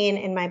much pain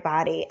in my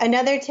body.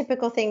 Another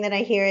typical thing that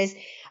I hear is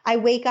I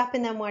wake up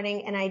in the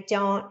morning and I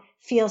don't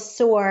feel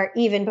sore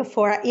even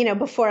before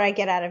I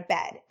get out of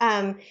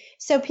bed.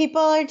 So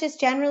people are just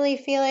generally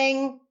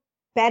feeling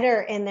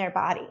better in their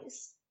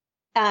bodies.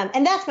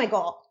 And that's my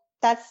goal.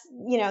 That's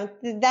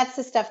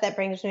the stuff that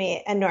brings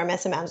me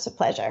enormous amounts of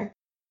pleasure.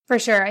 For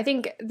sure. I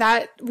think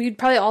that we'd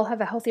probably all have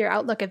a healthier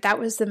outlook if that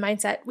was the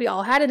mindset we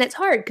all had. And it's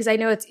hard because I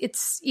know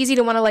it's easy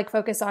to want to like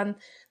focus on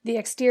the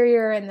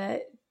exterior and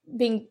the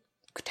being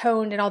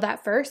toned and all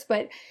that first.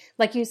 But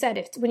like you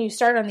said, when you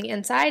start on the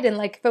inside and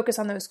like focus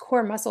on those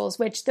core muscles,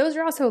 which those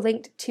are also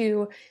linked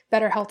to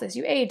better health as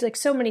you age, like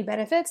so many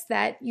benefits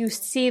that you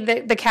see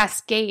the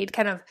cascade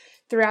kind of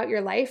throughout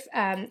your life.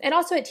 And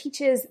also it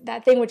teaches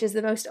that thing which is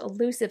the most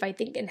elusive, I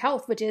think, in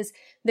health, which is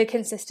the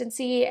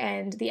consistency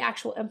and the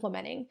actual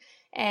implementing.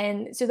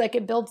 And so like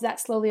it builds that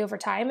slowly over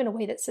time in a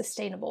way that's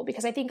sustainable,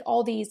 because I think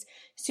all these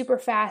super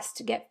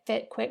fast, get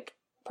fit quick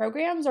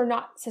programs are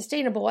not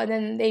sustainable. And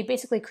then they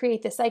basically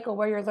create this cycle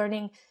where you're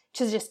learning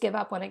to just give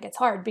up when it gets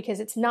hard, because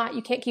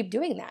you can't keep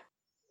doing that.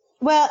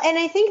 Well, and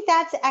I think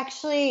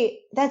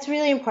that's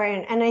really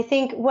important. And I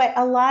think what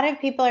a lot of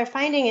people are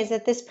finding is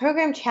that this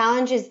program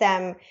challenges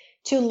them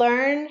to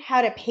learn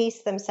how to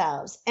pace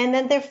themselves. And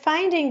then they're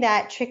finding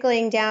that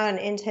trickling down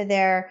into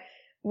their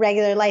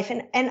regular life.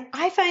 And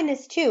I find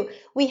this too.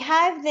 We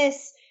have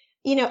this,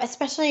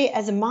 especially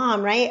as a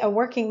mom, right? A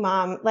working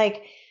mom,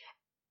 like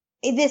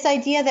this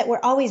idea that we're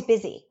always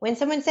busy. When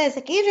someone says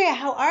like, Andrea,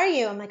 how are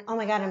you? I'm like, oh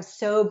my God, I'm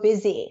so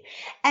busy.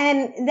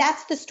 And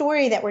that's the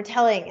story that we're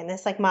telling in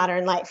this like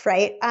modern life,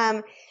 right?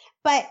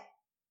 But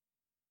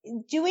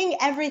doing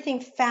everything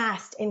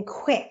fast and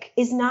quick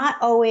is not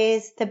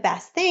always the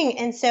best thing.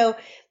 And so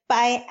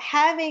by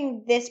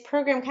having this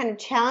program kind of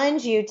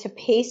challenge you to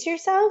pace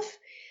yourself,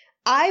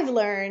 I've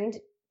learned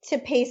to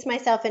pace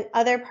myself in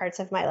other parts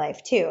of my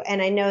life too.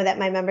 And I know that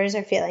my members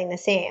are feeling the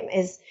same,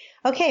 is,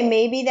 okay,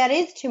 maybe that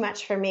is too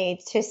much for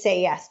me to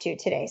say yes to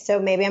today. So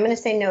maybe I'm going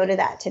to say no to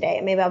that today.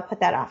 And maybe I'll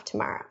put that off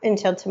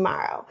until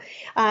tomorrow.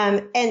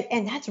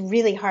 And that's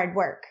really hard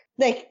work,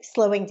 like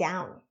slowing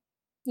down.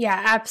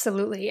 Yeah,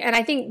 absolutely. And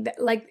I think that,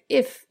 like,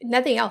 if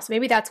nothing else,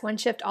 maybe that's one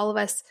shift all of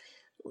us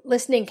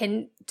listening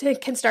can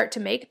start to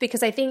make,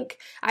 because I think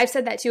I've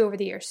said that too over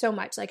the years so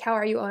much, like, how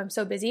are you? Oh, I'm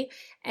so busy.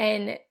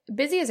 And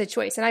busy is a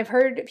choice. And I've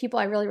heard people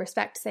I really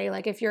respect say,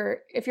 like, if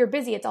you're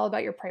busy, it's all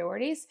about your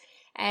priorities,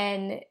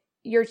 and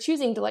you're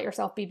choosing to let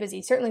yourself be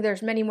busy. Certainly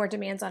there's many more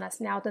demands on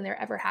us now than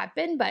there ever have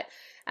been, but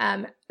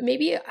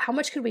maybe how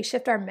much could we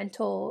shift our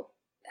mental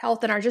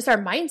health and our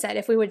mindset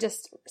if we would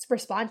just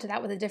respond to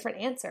that with a different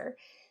answer?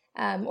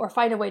 Or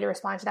find a way to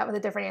respond to that with a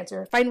different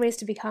answer, find ways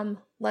to become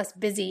less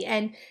busy.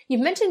 And you've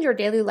mentioned your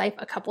daily life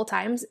a couple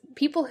times.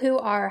 People who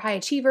are high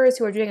achievers,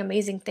 who are doing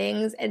amazing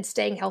things and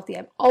staying healthy,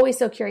 I'm always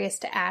so curious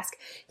to ask,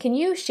 can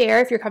you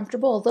share, if you're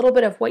comfortable, a little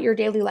bit of what your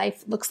daily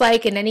life looks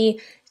like and any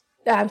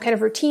kind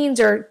of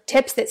routines or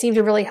tips that seem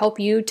to really help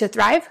you to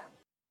thrive?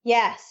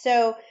 Yeah.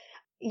 So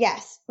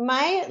yes,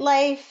 my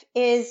life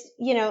is,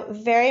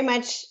 very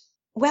much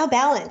well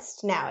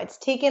balanced now. It's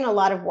taken a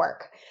lot of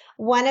work.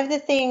 One of the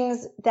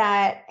things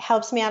that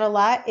helps me out a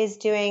lot is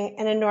doing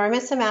an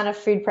enormous amount of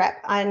food prep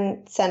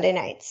on Sunday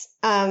nights.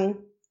 And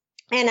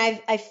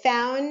I've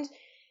found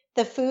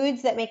the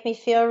foods that make me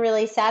feel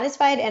really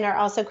satisfied and are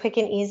also quick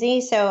and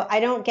easy. So I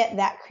don't get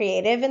that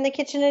creative in the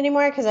kitchen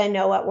anymore because I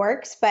know what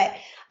works. But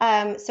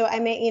so I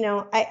may,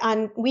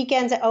 on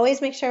weekends, I always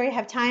make sure we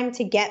have time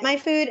to get my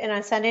food. And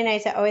on Sunday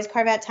nights, I always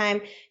carve out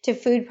time to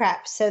food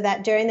prep so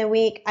that during the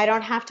week, I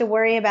don't have to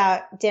worry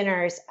about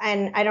dinners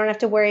and I don't have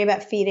to worry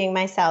about feeding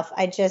myself.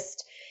 I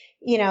just,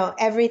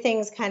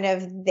 everything's kind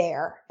of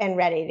there and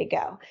ready to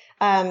go.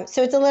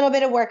 So it's a little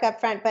bit of work up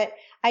front, but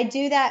I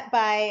do that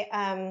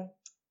by,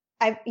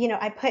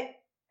 I put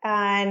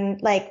on,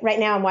 like, right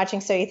now I'm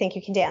watching So You Think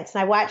You Can Dance,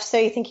 and I watch So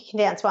You Think You Can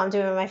Dance while I'm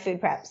doing my food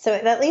prep. So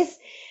it at least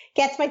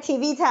gets my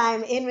TV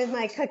time in with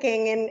my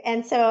cooking.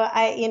 And so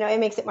it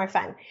makes it more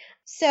fun.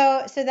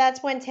 So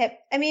that's one tip.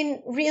 I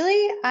mean,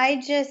 really,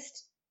 I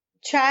just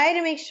try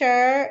to make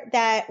sure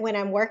that when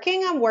I'm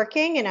working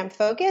and I'm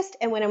focused.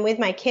 And when I'm with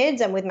my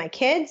kids, I'm with my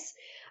kids.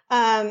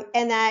 And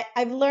that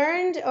I've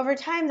learned over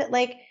time that,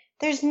 like,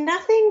 there's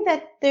nothing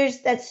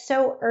that's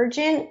so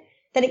urgent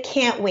that it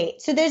can't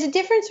wait. So there's a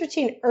difference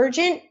between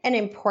urgent and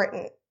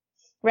important,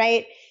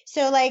 right?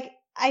 So, like,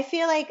 I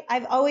feel like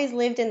I've always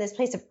lived in this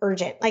place of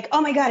urgent, like,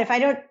 oh my God, if I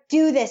don't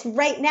do this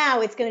right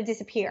now, it's going to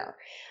disappear.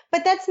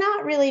 But that's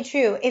not really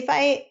true. If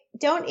I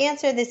don't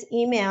answer this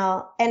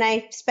email and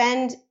I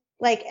spend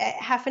like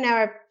half an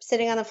hour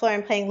sitting on the floor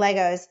and playing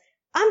Legos,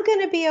 I'm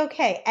going to be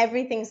okay.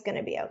 Everything's going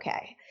to be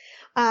okay.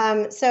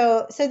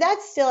 So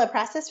that's still a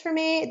process for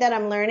me that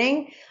I'm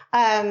learning.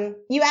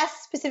 You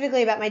asked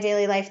specifically about my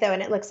daily life though,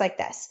 and it looks like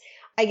this.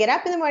 I get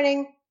up in the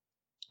morning.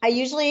 I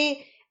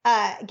usually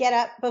get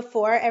up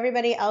before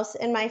everybody else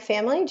in my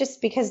family,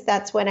 just because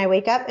that's when I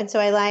wake up. And so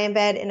I lie in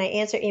bed and I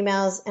answer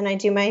emails and I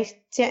do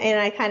and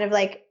I kind of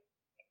like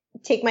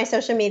take my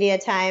social media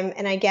time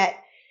and I get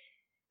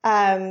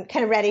kind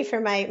of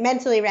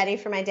mentally ready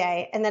for my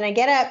day. And then I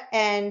get up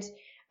and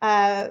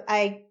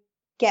I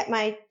get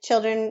my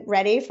children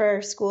ready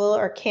for school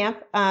or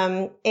camp.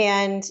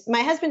 And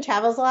my husband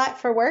travels a lot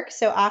for work,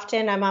 so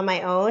often I'm on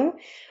my own.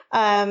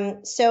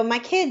 So my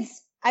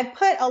kids, I've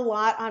put a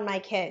lot on my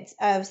kids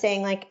of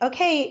saying, like,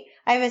 okay,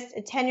 I have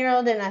a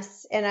 10-year-old and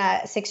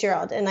a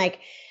 6-year-old, and like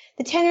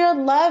the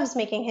 10-year-old loves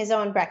making his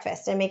own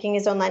breakfast and making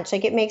his own lunch.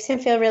 Like, it makes him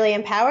feel really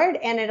empowered,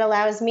 and it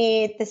allows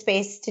me the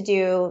space to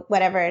do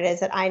whatever it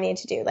is that I need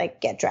to do, like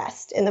get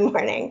dressed in the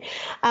morning.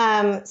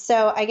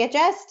 So I get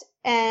dressed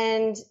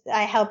and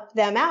I help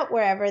them out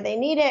wherever they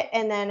need it.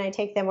 And then I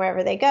take them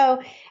wherever they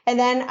go. And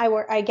then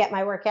I get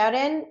my workout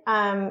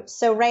in.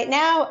 So right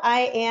now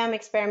I am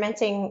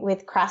experimenting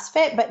with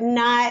CrossFit, but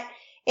not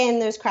in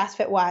those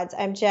CrossFit WODs.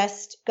 I'm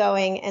just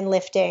going and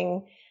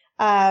lifting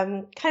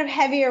kind of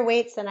heavier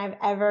weights than I've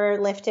ever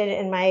lifted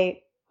in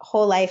my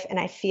whole life. And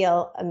I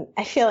feel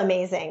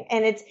amazing.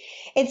 And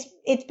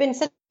it's been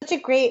such a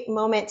great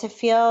moment to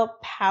feel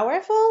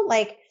powerful,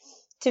 like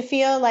to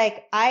feel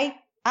like I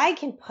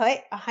can put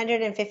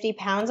 150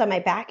 pounds on my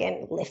back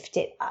and lift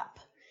it up.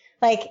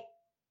 Like,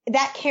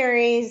 that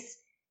carries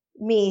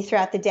me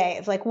throughout the day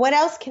of like, what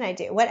else can I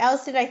do? What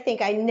else did I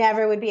think I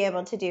never would be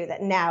able to do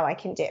that now I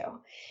can do?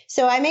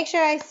 So I make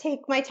sure I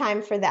take my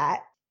time for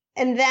that.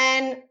 And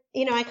then,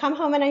 I come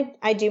home and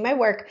I do my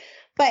work.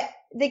 But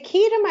the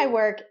key to my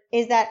work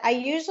is that I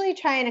usually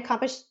try and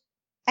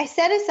I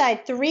set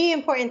aside 3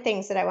 important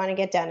things that I want to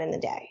get done in the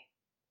day.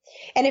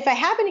 And if I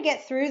happen to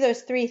get through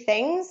those 3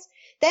 things,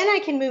 then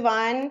I can move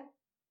on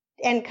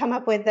and come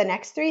up with the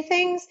next 3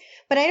 things.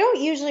 But I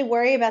don't usually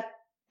worry about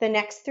the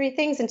next 3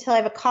 things until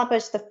I've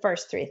accomplished the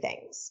first 3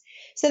 things.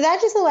 So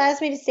that just allows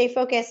me to stay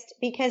focused,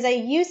 because I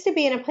used to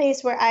be in a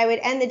place where I would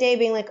end the day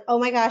being like, oh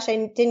my gosh,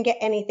 I didn't get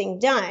anything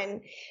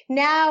done.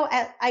 Now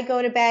I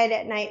go to bed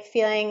at night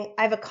feeling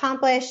I've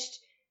accomplished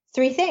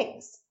 3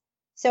 things.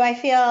 So I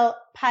feel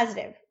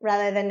positive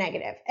rather than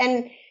negative.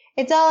 And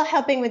it's all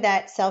helping with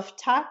that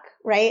self-talk,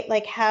 right?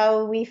 Like,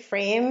 how we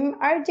frame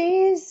our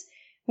days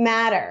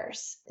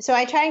matters. So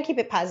I try and keep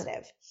it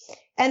positive.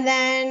 And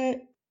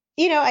then,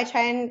 I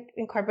try and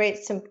incorporate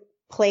some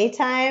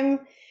playtime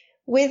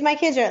with my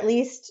kids, or at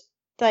least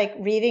like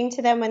reading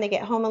to them when they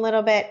get home a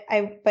little bit.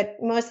 But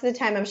most of the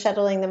time I'm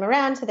shuttling them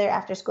around to their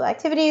after school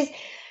activities,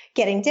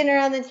 getting dinner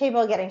on the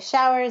table, getting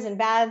showers and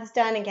baths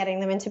done, and getting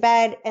them into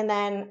bed. And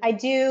then I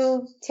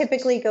do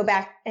typically go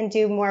back and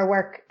do more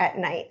work at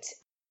night.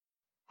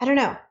 I don't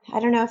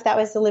know if that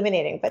was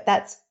illuminating, but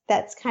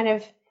that's kind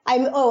of,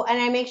 and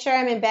I make sure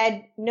I'm in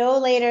bed no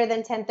later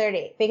than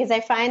 10:30, because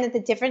I find that the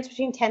difference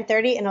between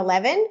 10:30 and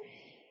 11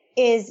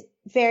 is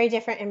very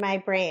different in my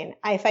brain.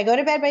 If I go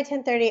to bed by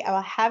 10:30, I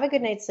will have a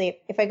good night's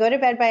sleep. If I go to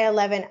bed by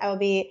 11, I will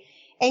be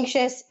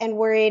anxious and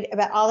worried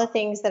about all the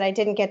things that I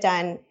didn't get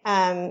done.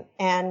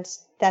 And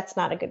that's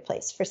not a good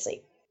place for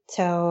sleep.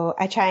 So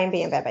I try and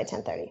be in bed by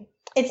 10:30.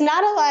 It's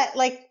not a lot,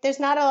 like, there's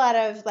not a lot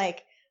of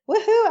like,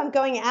 woohoo, I'm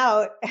going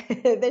out.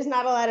 There's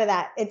not a lot of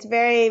that. It's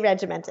very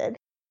regimented.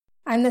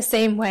 I'm the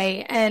same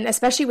way, and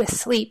especially with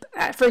sleep.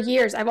 For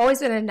years, I've always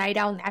been a night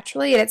owl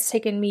naturally, and it's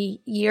taken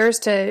me years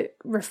to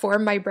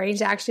reform my brain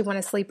to actually want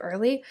to sleep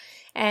early.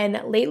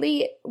 And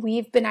lately,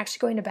 we've been actually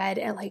going to bed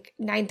at like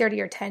 9:30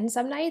 or 10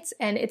 some nights,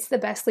 and it's the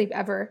best sleep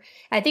ever.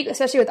 And I think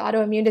especially with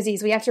autoimmune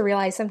disease, we have to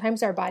realize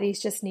sometimes our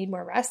bodies just need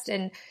more rest,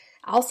 and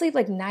I'll sleep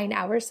like 9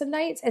 hours some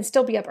nights and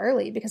still be up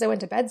early because I went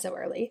to bed so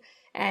early,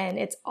 and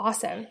it's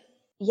awesome.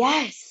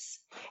 Yes.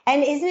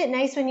 And isn't it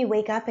nice when you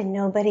wake up and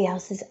nobody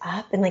else is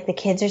up and like the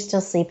kids are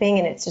still sleeping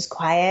and it's just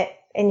quiet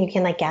and you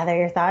can like gather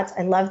your thoughts?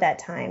 I love that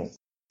time.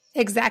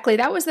 Exactly.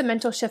 That was the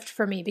mental shift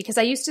for me, because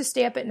I used to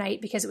stay up at night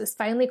because it was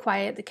finally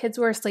quiet. The kids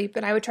were asleep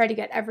and I would try to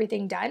get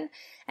everything done.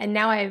 And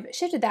now I've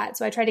shifted that.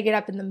 So I try to get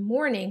up in the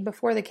morning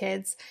before the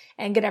kids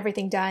and get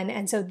everything done.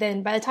 And so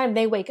then by the time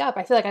they wake up,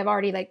 I feel like I've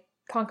already like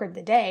conquered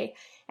the day,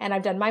 and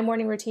I've done my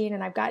morning routine,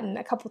 and I've gotten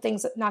a couple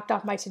things knocked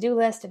off my to-do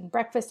list, and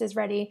breakfast is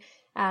ready.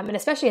 And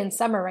especially in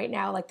summer right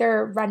now, like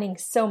they're running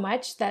so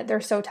much that they're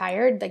so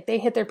tired. Like they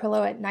hit their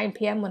pillow at 9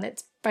 p.m. when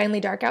it's finally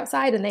dark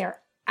outside and they are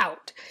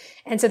out.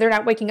 And so they're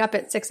not waking up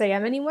at 6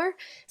 a.m. anymore.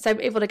 So I'm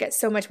able to get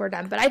so much more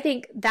done. But I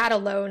think that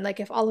alone, like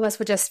if all of us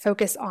would just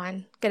focus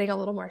on getting a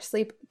little more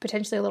sleep,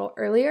 potentially a little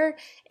earlier,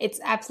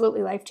 it's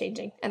absolutely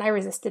life-changing. And I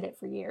resisted it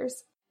for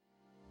years.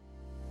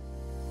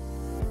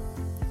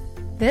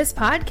 This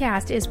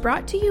podcast is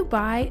brought to you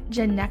by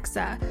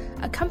Genexa,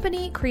 a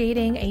company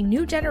creating a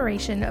new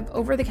generation of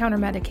over-the-counter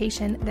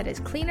medication that is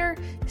cleaner,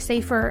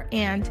 safer,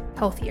 and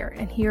healthier.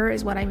 And here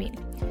is what I mean.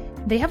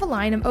 They have a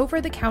line of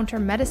over-the-counter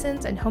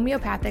medicines and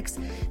homeopathics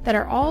that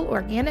are all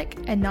organic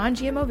and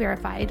non-GMO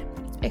verified,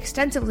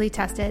 extensively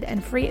tested,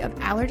 and free of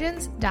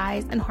allergens,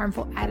 dyes, and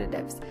harmful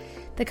additives.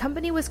 The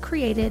company was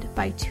created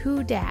by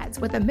 2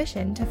 dads with a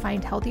mission to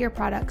find healthier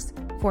products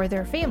for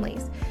their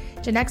families.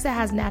 Genexa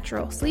has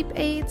natural sleep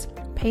aids,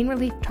 pain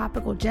relief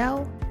topical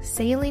gel,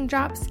 saline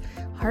drops,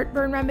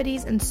 heartburn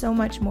remedies, and so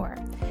much more.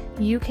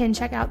 You can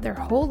check out their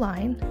whole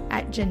line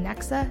at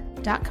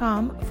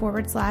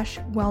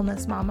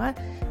genexa.com/wellnessmama.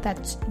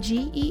 That's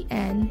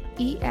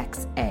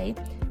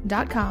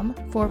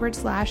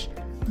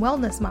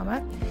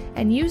GENEXA.com/wellnessmama,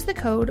 and use the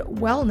code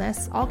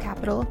wellness, all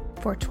capital,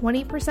 for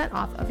 20%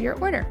 off of your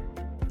order.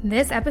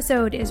 This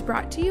episode is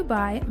brought to you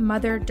by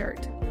Mother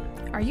Dirt.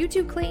 Are you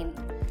too clean?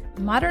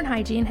 Modern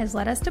hygiene has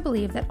led us to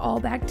believe that all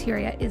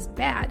bacteria is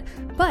bad,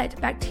 but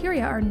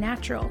bacteria are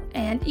natural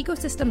and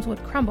ecosystems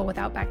would crumble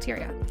without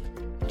bacteria.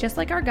 Just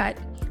like our gut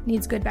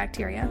needs good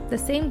bacteria, the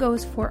same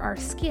goes for our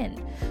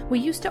skin. We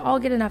used to all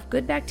get enough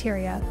good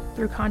bacteria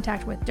through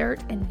contact with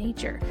dirt and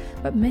nature,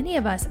 but many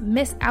of us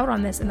miss out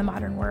on this in the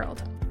modern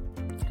world.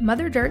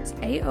 Mother Dirt's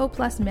AO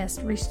Plus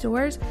Mist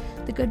restores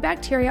the good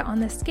bacteria on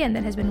the skin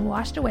that has been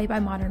washed away by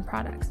modern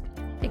products.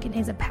 It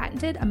contains a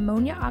patented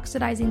ammonia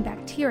oxidizing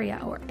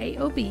bacteria, or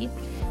AOB,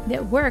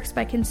 that works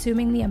by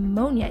consuming the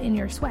ammonia in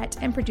your sweat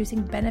and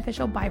producing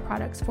beneficial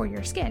byproducts for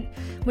your skin,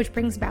 which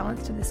brings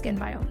balance to the skin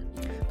biome.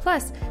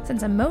 Plus,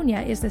 since ammonia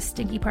is the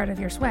stinky part of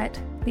your sweat,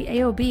 the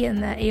AOB in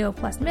the AO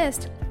Plus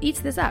Mist eats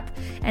this up,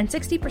 and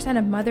 60%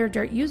 of Mother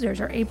Dirt users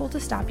are able to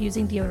stop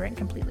using deodorant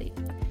completely.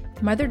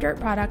 Mother Dirt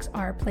products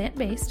are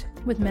plant-based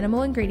with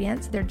minimal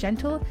ingredients, they're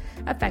gentle,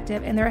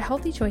 effective, and they're a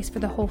healthy choice for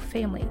the whole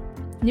family.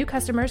 New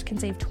customers can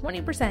save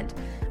 20%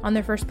 on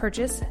their first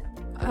purchase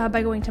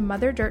by going to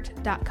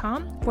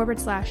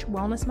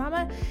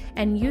motherdirt.com/wellnessmama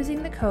and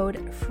using the code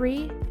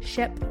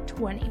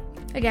FREESHIP20.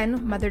 Again,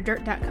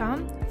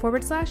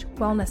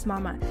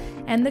 motherdirt.com/wellnessmama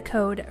and the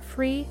code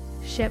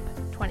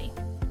FREESHIP20.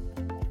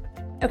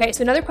 Okay,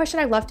 so another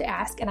question I love to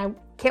ask, and I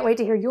can't wait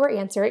to hear your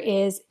answer,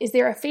 is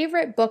there a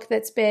favorite book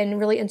that's been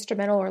really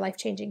instrumental or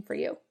life-changing for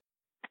you?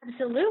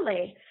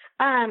 Absolutely.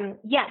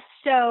 Yes.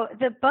 So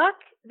the book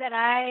that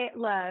I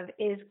love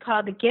is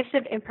called The Gifts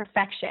of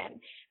Imperfection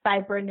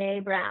by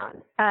Brené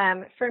Brown.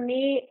 For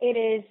me, it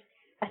is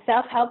a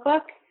self-help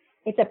book.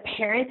 It's a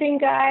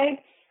parenting guide,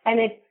 and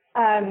it's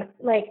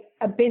like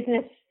a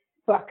business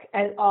book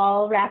as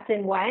all wrapped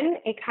in one.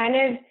 It kind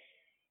of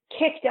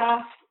kicked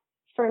off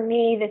for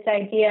me this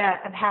idea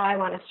of how I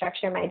want to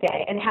structure my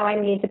day and how I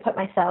need to put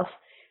myself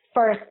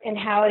first and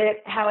how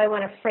I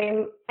want to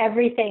frame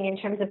everything in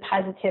terms of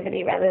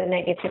positivity rather than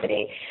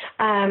negativity.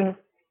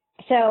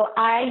 So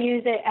I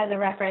use it as a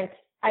reference.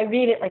 I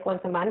read it like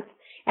once a month,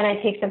 and I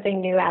take something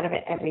new out of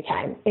it every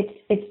time.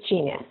 It's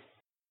genius.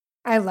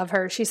 I love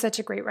her. She's such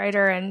a great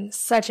writer and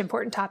such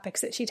important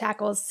topics that she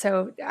tackles.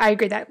 So I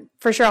agree that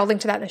for sure I'll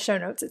link to that in the show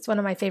notes. It's one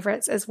of my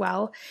favorites as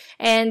well.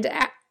 And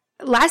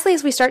lastly,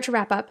 as we start to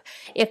wrap up,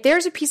 if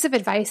there's a piece of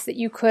advice that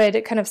you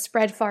could kind of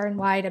spread far and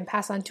wide and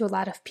pass on to a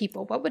lot of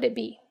people, what would it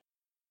be?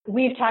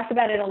 We've talked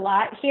about it a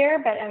lot here,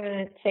 but I'm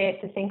going to say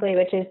it succinctly,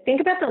 which is think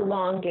about the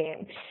long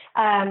game.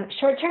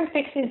 Short-term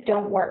fixes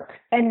don't work,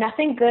 and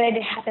nothing good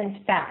happens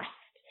fast.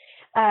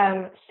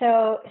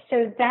 So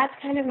that's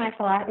kind of my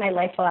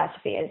life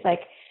philosophy is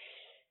like,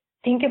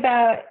 think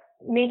about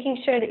making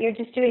sure that you're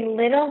just doing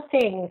little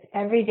things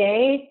every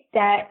day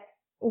that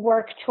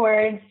work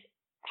towards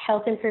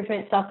health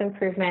improvement,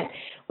 self-improvement,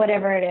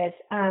 whatever it is.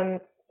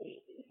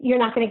 You're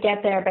not going to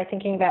get there by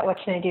thinking about what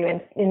can I do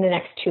in the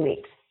next 2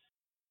 weeks.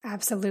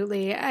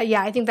 Absolutely.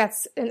 Yeah, I think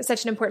that's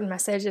such an important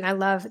message, and I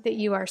love that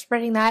you are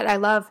spreading that. I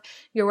love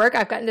your work.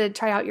 I've gotten to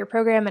try out your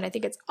program, and I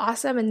think it's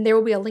awesome, and there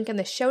will be a link in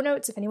the show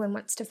notes if anyone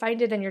wants to find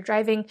it and you're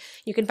driving.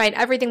 You can find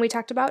everything we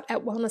talked about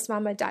at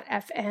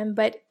wellnessmama.fm,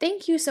 but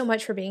thank you so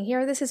much for being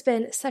here. This has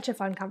been such a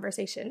fun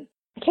conversation.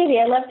 Katie,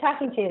 I love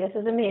talking to you. This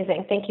is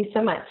amazing. Thank you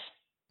so much.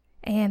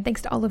 And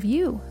thanks to all of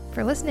you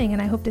for listening,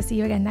 and I hope to see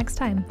you again next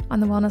time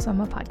on the Wellness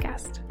Mama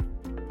podcast.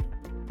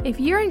 If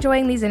you're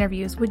enjoying these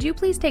interviews, would you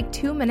please take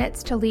 2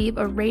 minutes to leave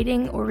a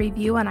rating or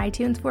review on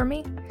iTunes for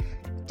me?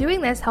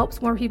 Doing this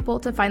helps more people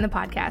to find the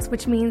podcast,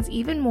 which means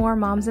even more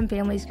moms and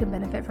families can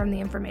benefit from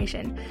the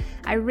information.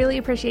 I really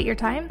appreciate your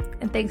time,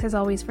 and thanks as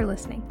always for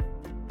listening.